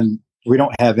 Yeah. And we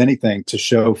don't have anything to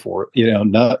show for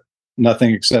it.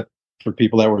 Nothing except for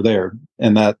people that were there.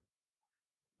 And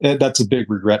that's a big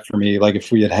regret for me. Like,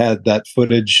 if we had that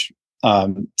footage,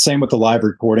 same with the live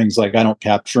recordings, like I don't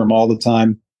capture them all the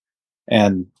time,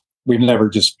 and we've never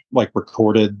just like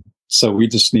recorded. So we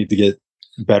just need to get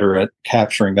better at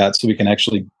capturing that so we can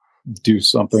actually do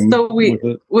something with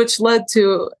it. Which led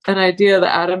to an idea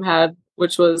that Adam had,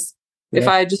 which was if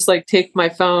I just like take my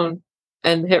phone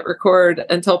and hit record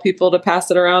and tell people to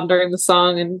pass it around during the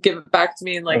song and give it back to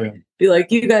me and be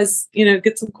like, you guys,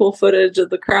 get some cool footage of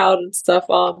the crowd and stuff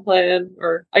while I'm playing.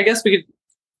 Or I guess we could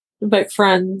invite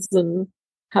friends and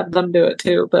have them do it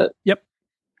too. But yep.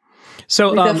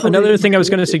 So another thing I was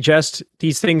going to suggest,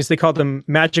 these things, they call them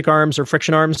magic arms or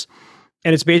friction arms.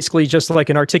 And it's basically just like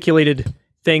an articulated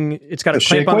thing. It's got a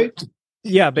clamp on. Weight?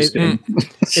 Yeah, basically.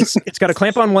 It's got a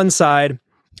clamp on one side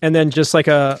and then just like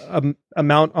a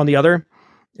mount on the other.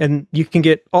 And you can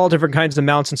get all different kinds of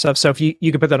mounts and stuff. So if you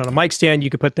could put that on a mic stand, you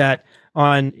could put that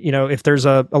on, if there's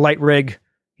a light rig,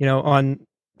 on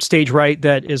stage right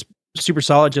that is super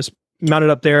solid, just mount it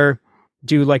up there,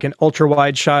 do like an ultra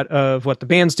wide shot of what the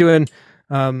band's doing.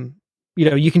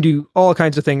 You can do all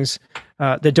kinds of things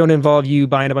that don't involve you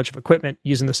buying a bunch of equipment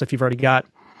using the stuff you've already got.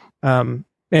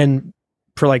 And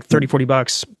for like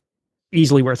 $30-$40,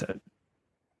 easily worth it.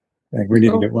 We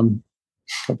need to get one.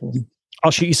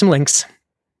 I'll shoot you some links.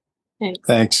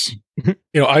 Thanks.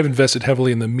 I've invested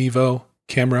heavily in the Mevo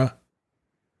camera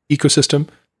ecosystem.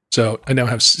 So I now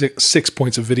have six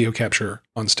points of video capture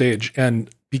on stage. And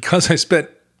because I spent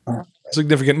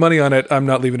significant money on it, I'm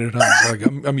not leaving it at home.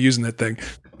 Like, I'm using that thing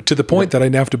to the point that I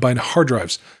now have to buy hard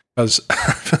drives because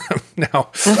I'm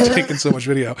now taking so much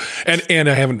video. And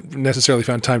I haven't necessarily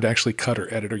found time to actually cut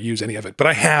or edit or use any of it, but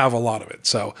I have a lot of it.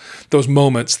 So those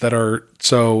moments that are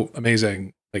so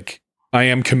amazing, like, I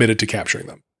am committed to capturing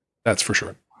them. That's for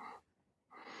sure.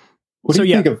 What do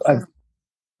you think of?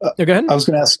 Go ahead. I was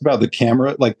going to ask about the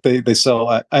camera. Like they sell,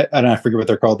 I forget what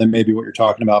they're called. They may be what you're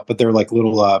talking about, but they're like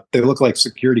little, they look like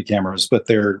security cameras, but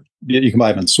you can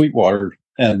buy them in Sweetwater,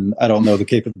 and I don't know the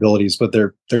capabilities, but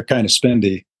they're kind of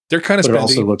spendy. They're kind of spendy. But it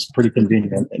also looks pretty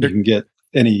convenient, and you can get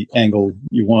any angle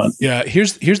you want. Yeah.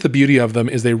 Here's the beauty of them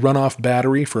is they run off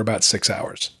battery for about 6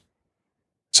 hours.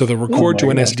 So they'll record to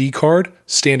an SD card,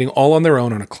 standing all on their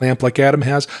own on a clamp like Adam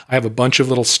has. I have a bunch of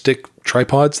little stick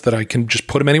tripods that I can just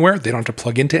put them anywhere. They don't have to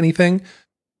plug into anything. As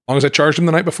long as I charge them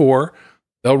the night before,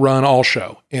 they'll run all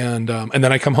show. And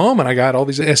then I come home and I got all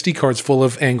these SD cards full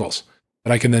of angles.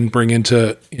 that I can then bring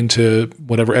into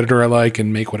whatever editor I like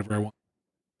and make whatever I want.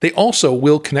 They also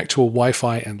will connect to a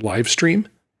Wi-Fi and live stream.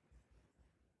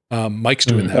 Mike's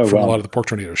doing that for a lot of the Pork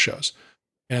Tornado shows.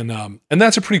 And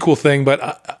that's a pretty cool thing,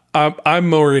 but I'm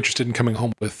more interested in coming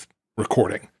home with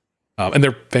recording. And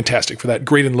they're fantastic for that.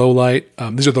 Great in low light.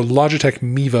 These are the Logitech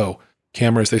Mevo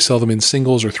cameras. They sell them in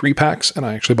singles or 3-packs, and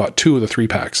I actually bought 2 of the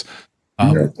 3-packs.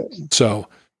 So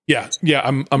yeah,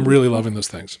 I'm really loving those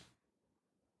things.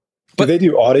 But do they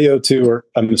do audio too, or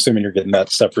I'm assuming you're getting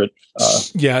that separate?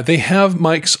 Yeah, they have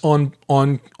mics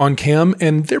on cam,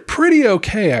 and they're pretty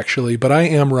okay actually. But I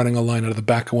am running a line out of the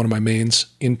back of one of my mains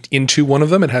into one of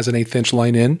them. It has an 1/8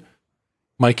 line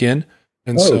mic in,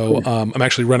 and cool. I'm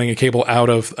actually running a cable out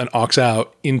of an aux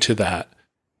out into that,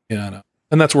 and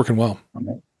that's working well.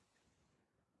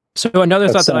 So another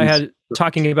thought that I had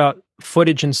talking about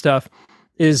footage and stuff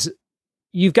is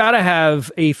you've got to have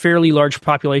a fairly large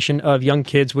population of young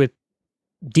kids with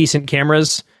decent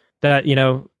cameras that,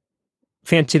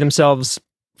 fancy themselves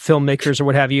filmmakers or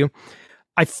what have you.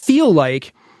 I feel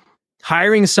like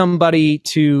hiring somebody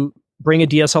to bring a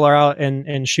DSLR out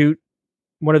and shoot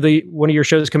one of your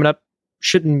shows coming up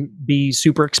shouldn't be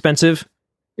super expensive.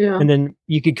 Yeah. And then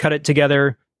you could cut it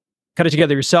together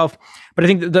yourself. But I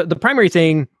think the primary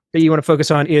thing that you want to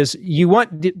focus on is you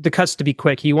want the cuts to be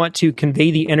quick. You want to convey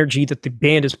the energy that the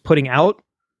band is putting out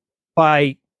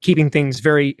by keeping things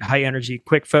very high energy,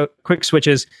 quick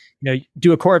switches.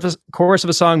 Do a chorus of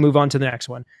a song, move on to the next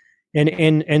one,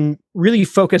 and really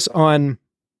focus on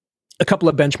a couple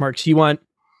of benchmarks.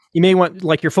 You may want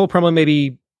like your full promo,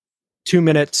 maybe 2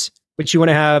 minutes, but you want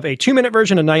to have a 2-minute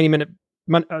version, a 90-minute,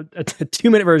 a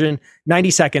 2-minute version,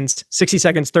 90 seconds, 60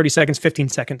 seconds, 30 seconds, 15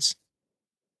 seconds.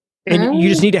 And you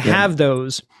just need to have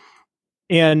those,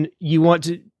 and you want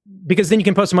to, because then you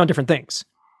can post them on different things.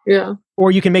 Yeah.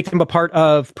 Or you can make them a part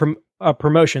of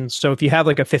promotions. So if you have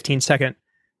like a 15-second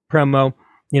promo,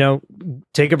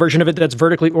 take a version of it that's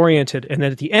vertically oriented, and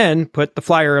then at the end, put the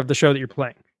flyer of the show that you're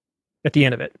playing at the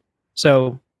end of it.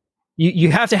 So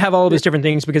you have to have all of these different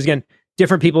things because, again,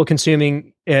 different people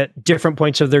consuming at different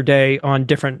points of their day on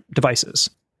different devices.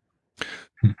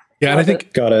 Yeah, and I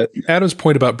think Adam's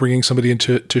point about bringing somebody in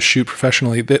to shoot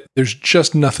professionally, that there's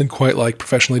just nothing quite like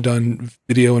professionally done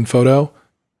video and photo.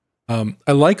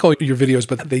 I like all your videos,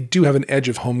 but they do have an edge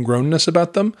of homegrownness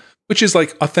about them, which is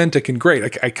like authentic and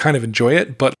great. I kind of enjoy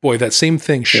it, but boy, that same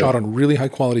thing shot on really high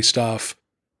quality stuff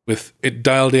with it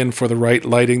dialed in for the right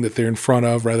lighting that they're in front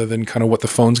of rather than kind of what the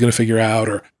phone's going to figure out,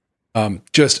 or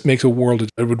just makes a world.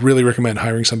 I would really recommend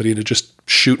hiring somebody to just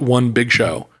shoot one big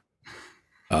show.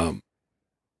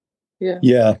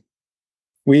 Yeah.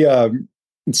 We,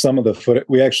 some of the footage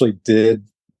we actually did,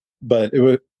 but it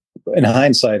was, in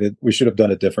hindsight, we should have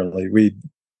done it differently.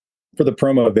 For the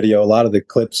promo video, a lot of the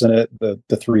clips in it, the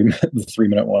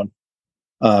 3-minute one,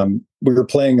 we were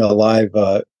playing a live,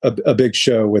 a big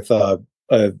show with a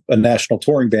national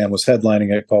touring band was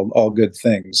headlining it called All Good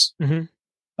Things.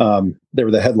 Mm-hmm. They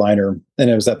were the headliner, and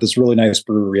it was at this really nice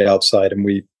brewery outside, and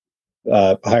we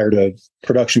hired a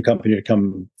production company to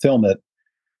come film it.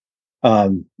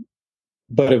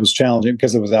 But it was challenging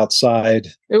because it was outside.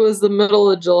 It was the middle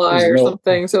of July or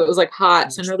something, so it was like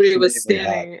hot, so nobody was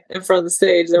standing in front of the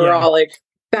stage. They were all like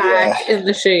back in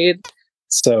the shade.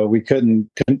 So we couldn't.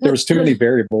 There was too many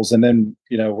variables, and then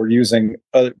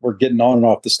we're getting on and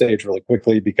off the stage really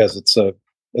quickly because it's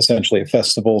essentially a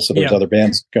festival. So there's other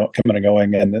bands coming and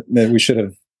going, and then we should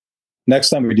have. Next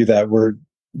time we do that, we're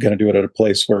going to do it at a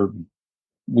place where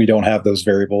we don't have those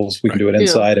variables. We can do it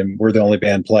inside, and we're the only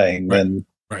band playing. Then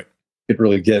could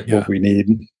really get what we need.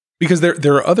 Because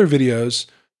there are other videos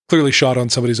clearly shot on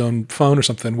somebody's own phone or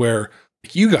something where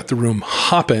you got the room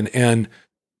hopping, and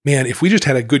man, if we just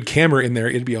had a good camera in there,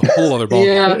 it'd be a whole other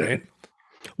ballgame, right?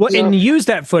 Well, and use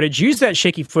that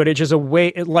shaky footage as a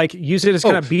way, use it as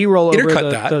kind of B-roll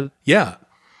over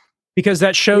because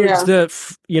that shows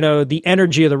the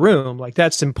energy of the room. Like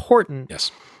that's important.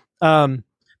 Yes. But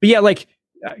yeah,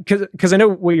 because I know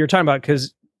what you're talking about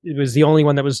because it was the only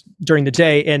one that was during the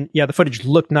day, and the footage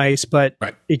looked nice, but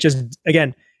it just,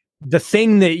 again, the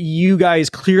thing that you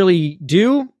guys clearly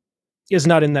do is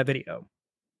not in that video.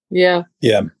 Yeah.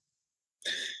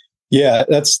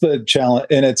 That's the challenge,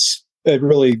 and it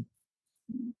really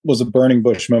was a burning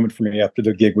bush moment for me after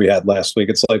the gig we had last week.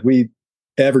 It's like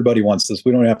everybody wants this.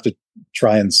 We don't have to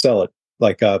try and sell it.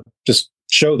 Just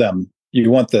show them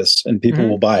you want this, and people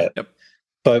will buy it. Yep.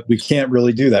 But we can't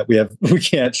really do that. We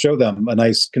can't show them a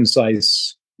nice,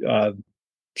 concise,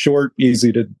 short,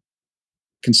 easy to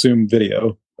consume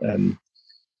video, and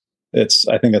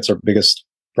I think that's our biggest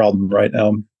problem right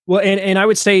now. Well, and I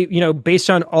would say,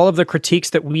 based on all of the critiques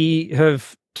that we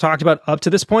have talked about up to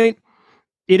this point,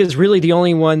 it is really the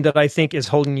only one that I think is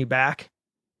holding you back.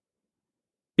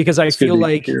 Because I feel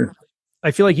like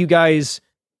you guys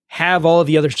have all of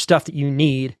the other stuff that you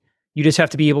need. You just have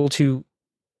to be able to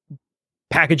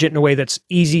package it in a way that's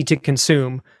easy to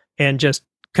consume and just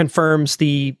confirms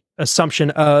the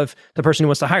assumption of the person who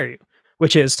wants to hire you,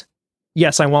 which is,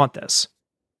 yes, I want this.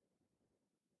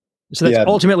 So that's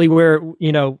ultimately where,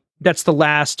 that's the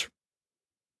last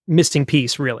missing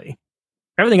piece, really.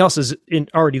 Everything else is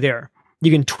already there.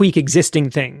 You can tweak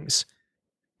existing things.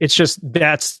 It's just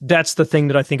that's the thing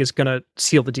that I think is going to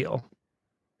seal the deal.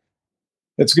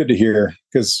 It's good to hear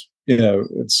because,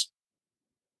 it's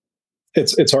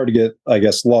hard to get, I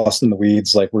guess, lost in the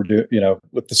weeds like we're doing,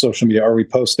 with the social media. Are we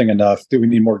posting enough? Do we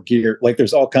need more gear? Like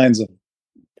there's all kinds of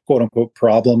quote unquote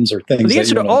problems or things. Well, the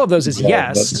answer to all of those is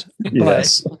yes.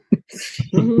 Yes.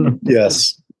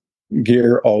 Yes.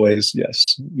 Gear always. Yes.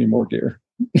 Need more gear.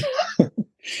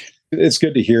 It's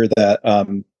good to hear that,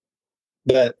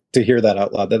 to hear that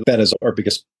out loud, that is our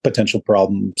biggest potential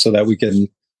problem so that we can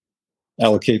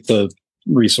allocate the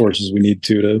resources we need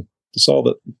to solve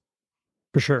it.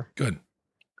 For sure. Good.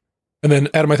 And then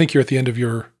Adam, I think you're at the end of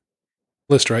your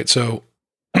list, right? So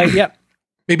yeah,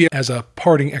 maybe as a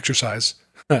parting exercise,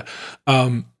 the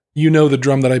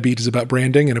drum that I beat is about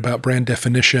branding and about brand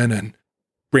definition and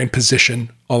brand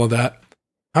position, all of that.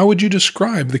 How would you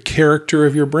describe the character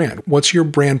of your brand? What's your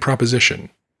brand proposition?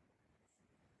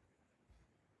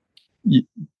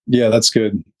 Yeah, that's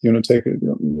good. You want to take it?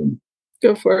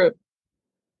 Go for it.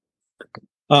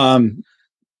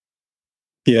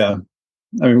 Yeah.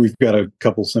 I mean, we've got a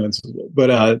couple sentences,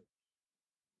 but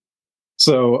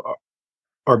so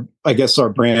I guess our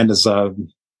brand is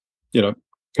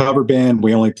cover band.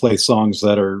 We only play songs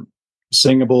that are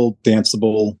singable,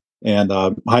 danceable, and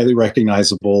highly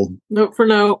recognizable. Note for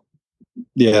note.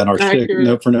 Yeah, and our shtick,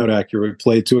 note for note accurate. We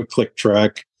play to a click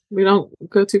track. We don't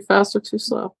go too fast or too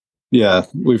slow. Yeah,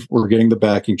 we're getting the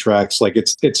backing tracks. Like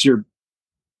it's your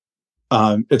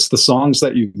it's the songs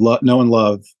that you know and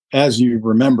love as you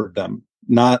remembered them.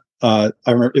 Not I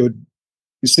remember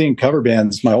seeing cover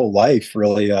bands my whole life.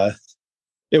 Really,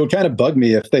 it would kind of bug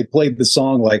me if they played the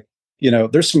song like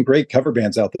there's some great cover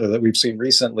bands out there that we've seen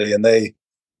recently, and they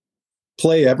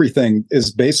play everything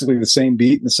is basically the same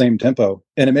beat and the same tempo,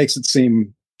 and it makes it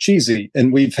seem cheesy.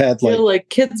 And we've had like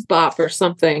Kids Bop or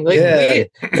something. Like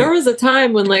there was a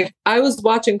time when I was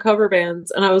watching cover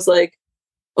bands and I was like,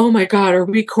 oh my God, are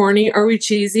we corny? Are we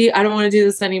cheesy? I don't want to do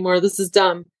this anymore. This is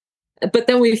dumb. But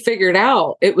then we figured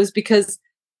out it was because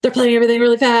they're playing everything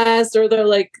really fast, or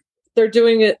they're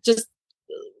doing it just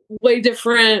way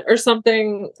different or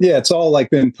something. Yeah, it's all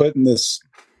been put in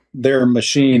their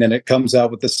machine, and it comes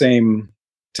out with the same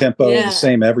tempo, the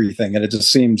same everything, and it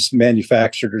just seems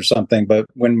manufactured or something. But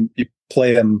when you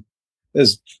play them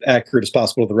as accurate as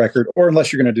possible to the record, or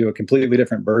unless you're going to do a completely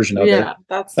different version of it,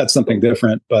 that's something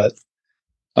different. But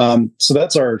so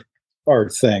that's our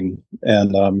thing,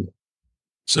 and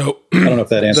so I don't know if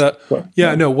that answers.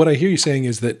 No. What I hear you saying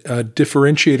is that a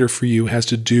differentiator for you has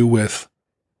to do with,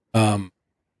 for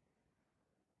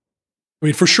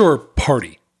sure,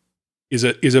 party is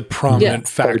a prominent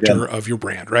factor of your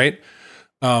brand, right?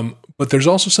 But there's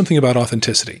also something about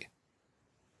authenticity,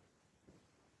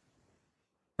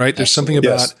 right? There's something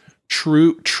about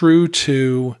true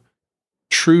to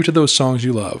those songs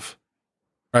you love,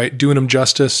 right? Doing them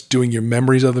justice, doing your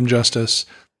memories of them justice.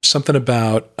 Something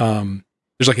about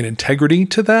there's an integrity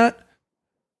to that.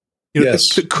 It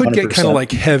could 100%. Get kind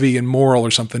of heavy and moral or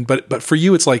something, but for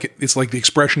you, it's like the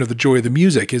expression of the joy of the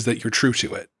music is that you're true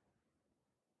to it.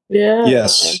 Yeah.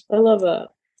 Yes. I love that.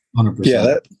 100%.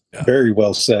 Yeah. Very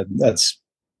well said.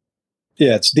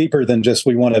 It's deeper than just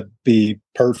we want to be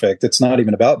perfect. It's not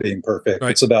even about being perfect.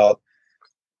 Right. It's about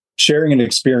sharing an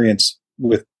experience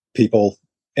with people.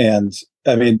 And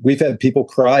I mean, we've had people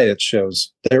cry at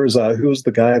shows. There was who was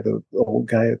the old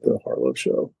guy at the Harlow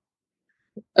show?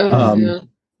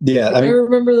 Yeah. I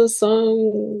remember the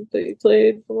song that you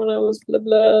played from when I was blah,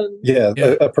 blah. Yeah.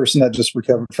 A person that just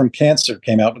recovered from cancer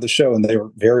came out to the show, and they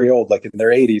were very old, in their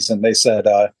 80s. And they said,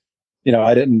 I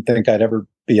didn't think I'd ever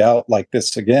be out like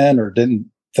this again, or didn't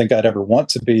think I'd ever want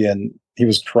to be. And he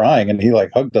was crying, and he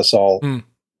hugged us all.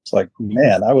 It's like,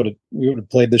 man, we would have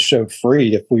played this show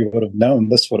free if we would have known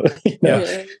this would have,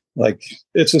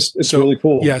 it's really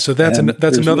cool. Yeah. So that's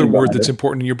another word that's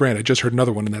important in your brand. I just heard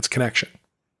another one, and that's connection.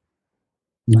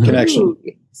 Connection. Ooh.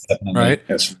 Right.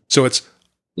 Yes. So it's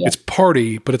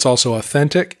party, but it's also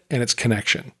authentic, and it's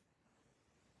connection.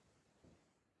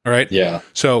 All right. Yeah.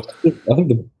 So I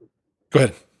think go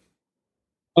ahead.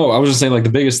 Oh, I was just saying the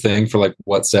biggest thing for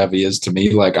what Savvy is to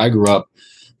me, I grew up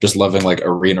just loving like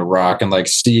arena rock and like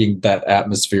seeing that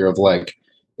atmosphere of like,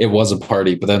 it was a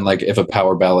party, but then like if a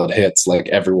power ballad hits, like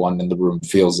everyone in the room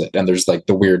feels it. And there's like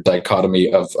the weird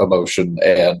dichotomy of emotion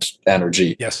and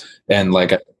energy. Yes. And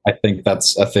like, I think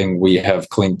that's a thing we have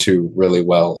clinged to really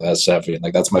well as Savvy. And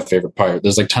like, that's my favorite part.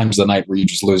 There's like times of the night where you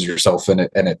just lose yourself in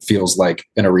it and it feels like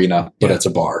an arena, but it's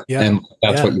a bar. Yeah. And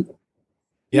that's what you.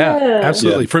 Yeah,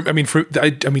 absolutely.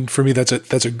 Yeah. For me,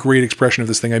 that's a great expression of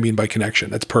this thing I mean by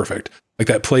connection. That's perfect. Like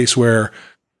that place where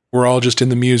we're all just in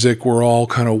the music. We're all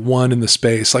kind of one in the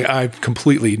space. Like I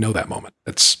completely know that moment.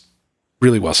 That's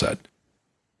really well said.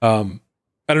 I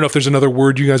don't know if there's another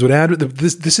word you guys would add.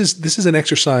 This is an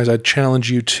exercise I'd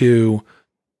challenge you to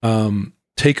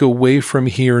take away from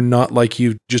here. Not like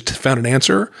you just found an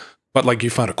answer, but like you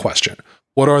found a question.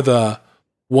 What are the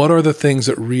things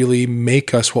that really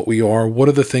make us what we are? What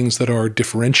are the things that are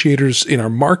differentiators in our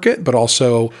market, but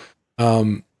also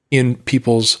in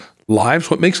people's lives?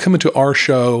 What makes coming to our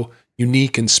show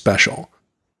unique and special?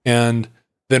 And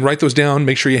then write those down,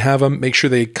 make sure you have them, make sure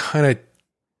they kind of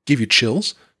give you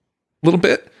chills a little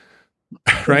bit,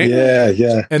 right?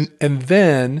 Yeah. And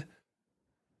then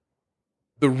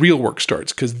the real work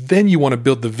starts, because then you want to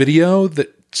build the video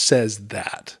that says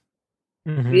that.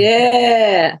 Mm-hmm.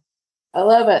 Yeah. I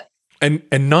love it.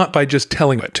 And not by just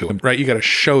telling it to him, right? You got to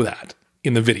show that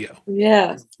in the video.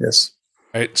 Yeah. Yes.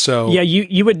 Right. So yeah,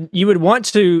 you would need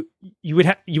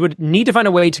to find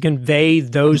a way to convey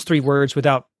those three words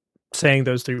without saying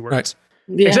those three words. Right.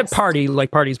 Yes. Except party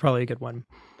is probably a good one.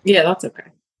 Yeah, that's okay.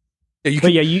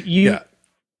 Yeah,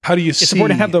 how do you see? It's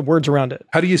important to have the words around it.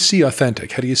 How do you see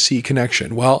authentic? How do you see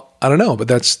connection? Well, I don't know, but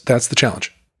that's the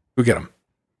challenge. Go get them.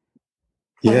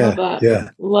 Yeah.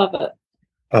 Love it.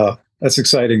 That's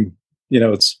exciting.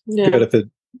 It's good if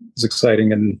it's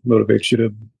exciting and motivates you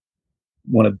to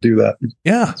want to do that.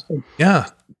 Yeah.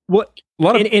 What? A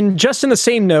lot of, and just in the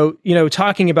same note,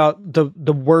 talking about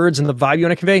the words and the vibe you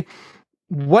want to convey,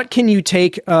 what can you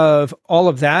take of all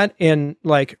of that and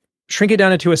like shrink it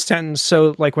down into a sentence?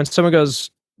 So like when someone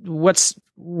goes,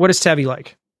 what is Savvy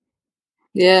like?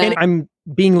 Yeah. And I'm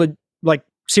being like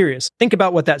serious. Think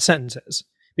about what that sentence is,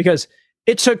 because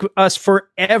it took us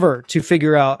forever to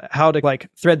figure out how to like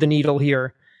thread the needle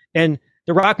here. And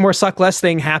the Rock More Suck Less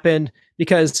thing happened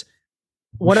because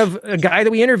a guy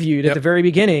that we interviewed at the very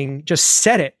beginning just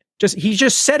said it. He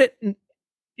just said it. And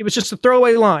it was just a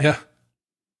throwaway line. Yeah.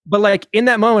 But like in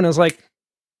that moment, I was like,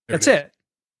 that's it.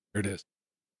 There it is.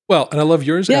 Well, and I love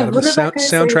yours, Adam. The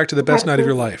soundtrack to the best night of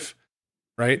your life.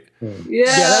 Right? Yeah.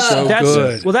 That's so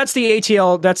good. Well, that's the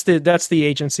ATL. That's the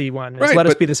agency one. Right, let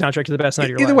us be the soundtrack to the best night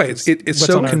of your life. Either way, it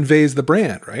so conveys the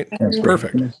brand, right? It's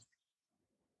perfect.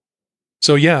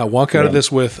 So yeah, walk out of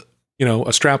this with,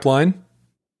 a strap line,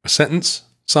 a sentence,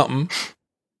 something.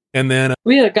 And then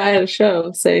we had a guy at a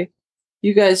show say,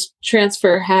 "You guys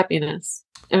transfer happiness."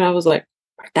 And I was like,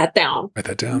 write that down. Write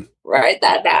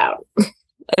that down.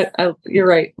 You're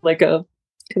right. Like a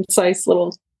concise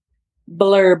little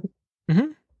blurb.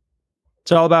 Mm-hmm.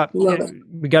 It's all about,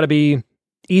 we got to be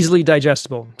easily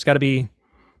digestible. It's got to be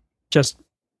just,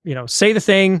 say the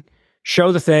thing,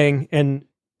 show the thing, and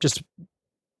just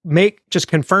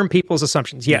confirm people's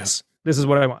assumptions. Yes, this is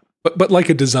what I want. But like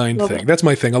a design thing. That's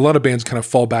my thing. A lot of bands kind of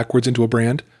fall backwards into a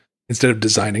brand instead of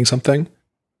designing something.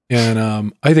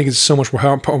 And I think it's so much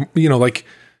more, like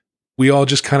we all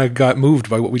just kind of got moved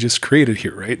by what we just created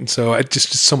here, right? And so it's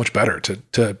just so much better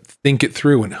to think it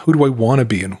through, and who do I want to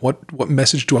be, and what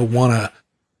message do I want to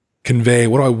convey?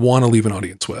 What do I want to leave an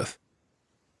audience with?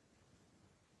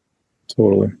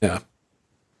 Totally. Yeah.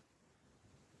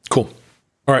 Cool.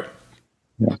 All right.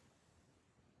 Yeah.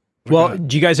 Well,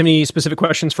 do you guys have any specific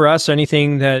questions for us?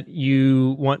 Anything that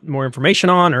you want more information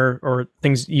on, or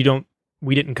things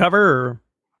we didn't cover?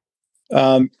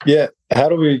 Or yeah. How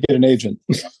do we get an agent?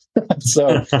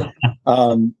 So,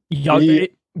 do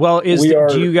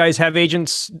you guys have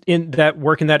agents in that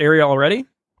work in that area already?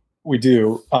 We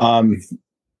do.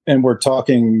 And we're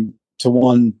talking to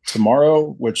one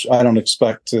tomorrow, which I don't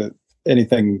expect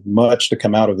anything much to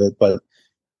come out of it, but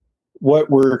what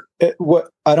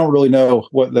I don't really know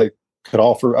what they could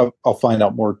offer. I'll find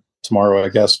out more tomorrow, I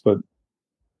guess, but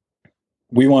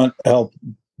we want help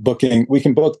booking. We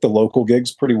can book the local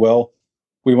gigs pretty well.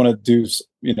 We want to do,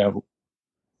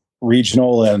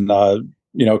 regional and,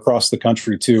 across the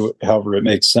country too, however it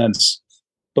makes sense.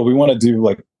 But we want to do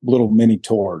like little mini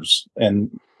tours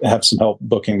and have some help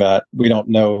booking that. We don't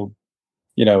know,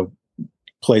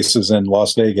 places in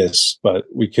Las Vegas, but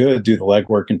we could do the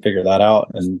legwork and figure that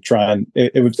out and try and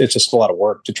it's just a lot of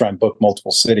work to try and book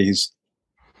multiple cities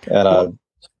at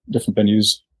different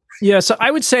venues. Yeah. So I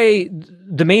would say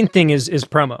the main thing is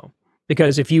promo,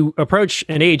 because if you approach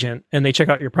an agent and they check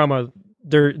out your promo,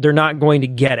 they're not going to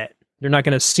get it. They're not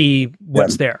going to see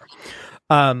what's there.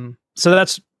 So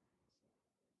that's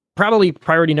probably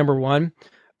priority number one.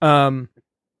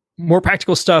 More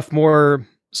practical stuff, more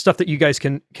stuff that you guys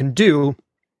can do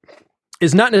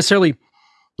is not necessarily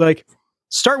like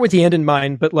start with the end in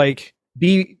mind, but like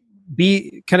be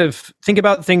kind of think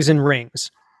about things in rings.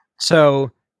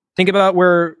 So think about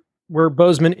where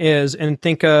Bozeman is and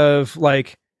think of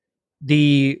like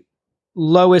the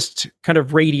lowest kind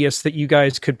of radius that you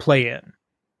guys could play in.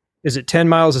 Is it 10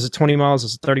 miles? Is it 20 miles?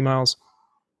 Is it 30 miles?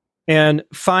 And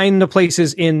find the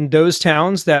places in those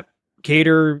towns that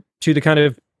cater to the kind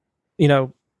of,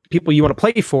 people you want to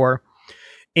play for,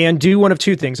 and do one of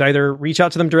two things. Either reach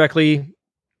out to them directly,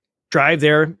 drive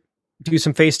there, do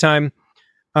some FaceTime,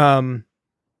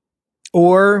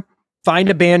 or find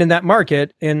a band in that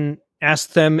market and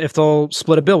ask them if they'll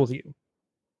split a bill with you.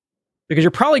 Because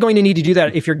you're probably going to need to do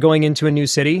that if you're going into a new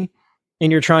city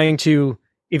and if you're trying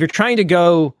to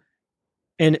go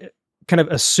and kind of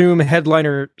assume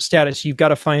headliner status, you've got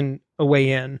to find a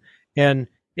way in. And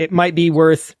it might be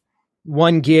worth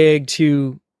one gig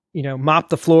to, mop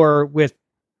the floor with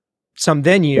some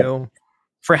venue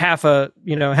for half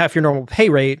your normal pay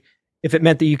rate, if it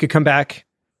meant that you could come back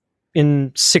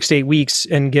in 6 to 8 weeks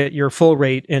and get your full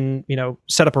rate and,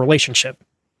 set up a relationship.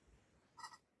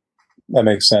 That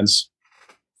makes sense.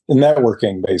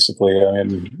 Networking, basically.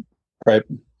 Right.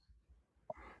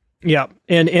 Yeah.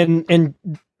 And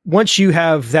once you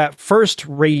have that first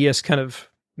radius kind of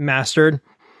mastered,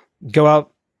 go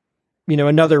out,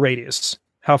 another radius.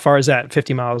 How far is that?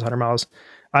 50 miles, 100 miles.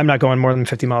 I'm not going more than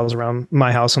 50 miles around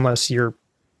my house unless you're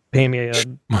paying me a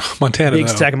Montana big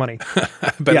stack of money.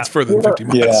 I bet it's further than 50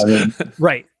 miles. Yeah,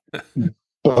 right.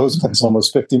 Bozeman's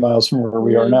almost 50 miles from where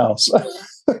we are now.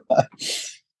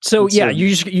 So yeah,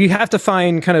 you have to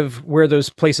find kind of where those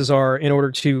places are in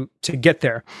order to get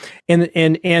there,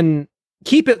 and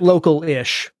keep it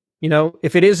local-ish.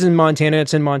 If it is in Montana,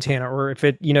 it's in Montana, or if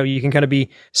it you can kind of be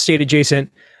state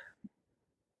adjacent,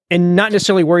 and not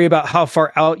necessarily worry about how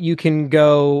far out you can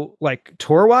go like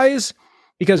tour-wise,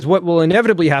 because what will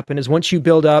inevitably happen is once you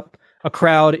build up a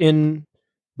crowd in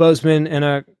Bozeman and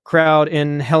a crowd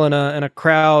in Helena and a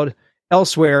crowd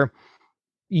elsewhere,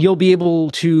 you'll be able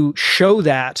to show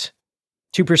that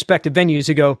to prospective venues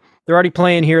who go, they're already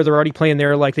playing here, they're already playing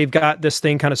there, like they've got this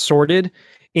thing kind of sorted,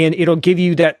 and it'll give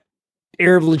you that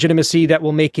air of legitimacy that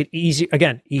will make it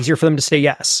easier for them to say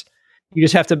yes. You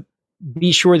just have to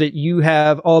be sure that you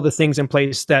have all the things in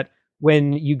place that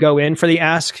when you go in for the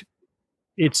ask,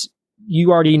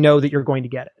 you already know that you're going to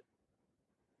get it.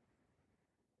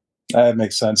 That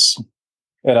makes sense.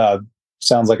 It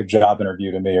sounds like a job interview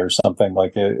to me, or something.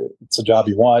 Like it's a job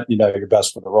you want, you're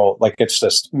best for the role. Like it's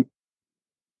just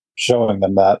showing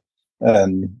them that,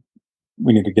 and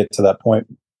we need to get to that point.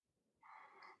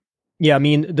 Yeah,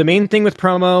 the main thing with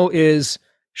promo is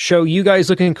show you guys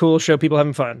looking cool, show people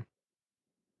having fun.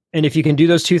 And if you can do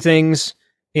those two things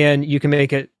and you can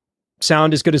make it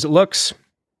sound as good as it looks,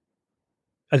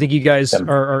 I think you guys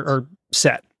are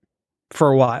set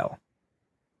for a while.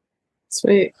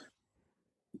 Sweet.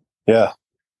 Yeah.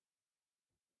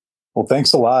 Well,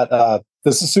 thanks a lot.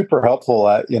 This is super helpful,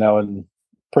 and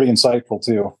pretty insightful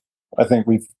too. I think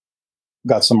we've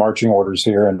got some marching orders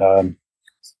here, and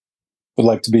would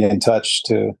like to be in touch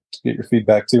to get your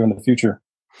feedback too in the future.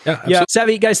 Yeah.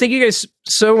 Savvy guys, thank you guys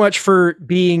so much for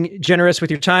being generous with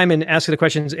your time and asking the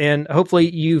questions. And hopefully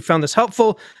you found this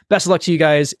helpful. Best of luck to you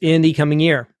guys in the coming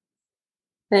year.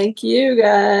 Thank you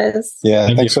guys. Yeah.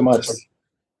 Thanks so much.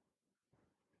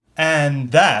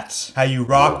 And that's how you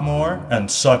rock more and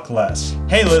suck less.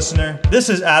 Hey listener, this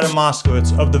is Adam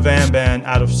Moskowitz of the Van Band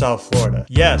out of South Florida.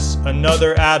 Yes,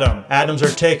 another Adam. Adams are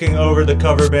taking over the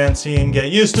cover band scene.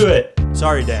 Get used to it.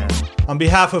 Sorry, Dan. On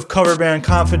behalf of Cover Band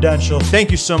Confidential,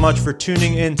 thank you so much for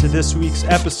tuning in to this week's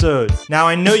episode. Now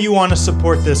I know you want to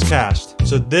support this cast,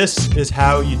 so this is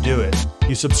how you do it.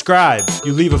 You subscribe,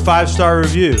 you leave a 5-star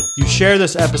review, you share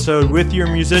this episode with your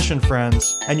musician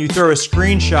friends, and you throw a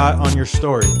screenshot on your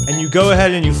story. And you go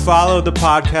ahead and you follow the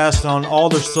podcast on all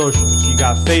their socials. You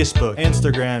got Facebook,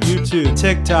 Instagram, YouTube,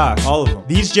 TikTok, all of them.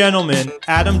 These gentlemen,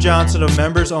 Adam Johnson of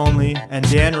Members Only and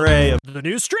Dan Ray of The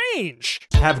New Strange,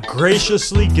 have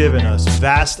graciously given us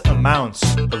vast amounts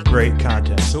of great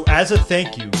content. So as a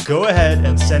thank you, go ahead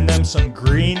and send them some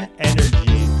green energy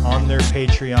on their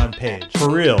Patreon page. For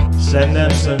real, send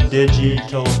them some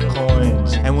digital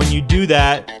coins. And when you do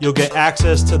that, you'll get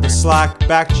access to the Slack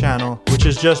back channel, which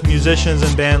is just musicians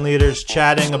and band leaders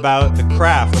chatting about the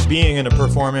craft of being in a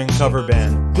performing cover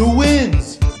band. The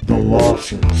wins! the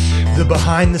losses, the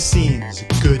behind the scenes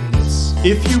goodness.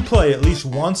 If you play at least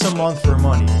once a month for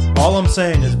money, all I'm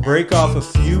saying is break off a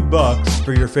few bucks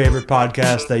for your favorite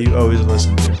podcast that you always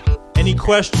listen to. Any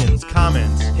questions,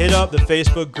 comments, hit up the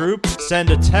Facebook group, send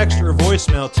a text or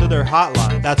voicemail to their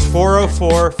hotline. That's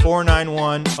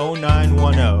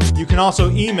 404-491-0910. You can also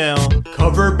email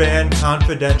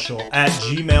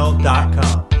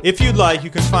coverbandconfidential@gmail.com. If you'd like,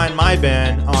 you can find my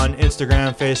band on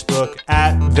Instagram, Facebook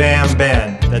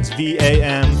 @VamBand. That's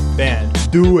VAM Band.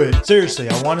 Do it. Seriously,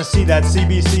 I want to see that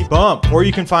CBC bump. Or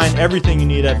you can find everything you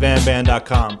need at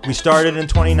VamBand.com. We started in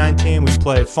 2019. We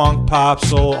play funk, pop,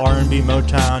 soul, R&B,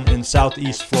 Motown in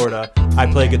Southeast Florida. I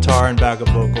play guitar and backup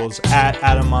vocals at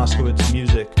Adam Moskowitz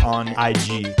Music on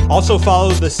IG. Also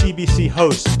follow the CBC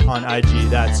host on IG.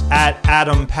 That's at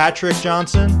Adam Patrick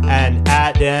Johnson and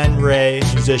at Dan Ray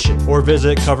Musician. Or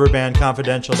visit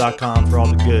coverbandconfidential.com for all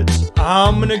the goods.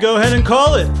 I'm going to go ahead and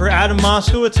call it. For Adam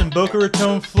Moskowitz in Boca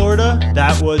Raton, Florida,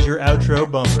 that was your outro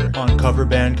bumper on Cover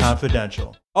Band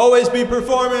Confidential. Always be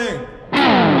performing!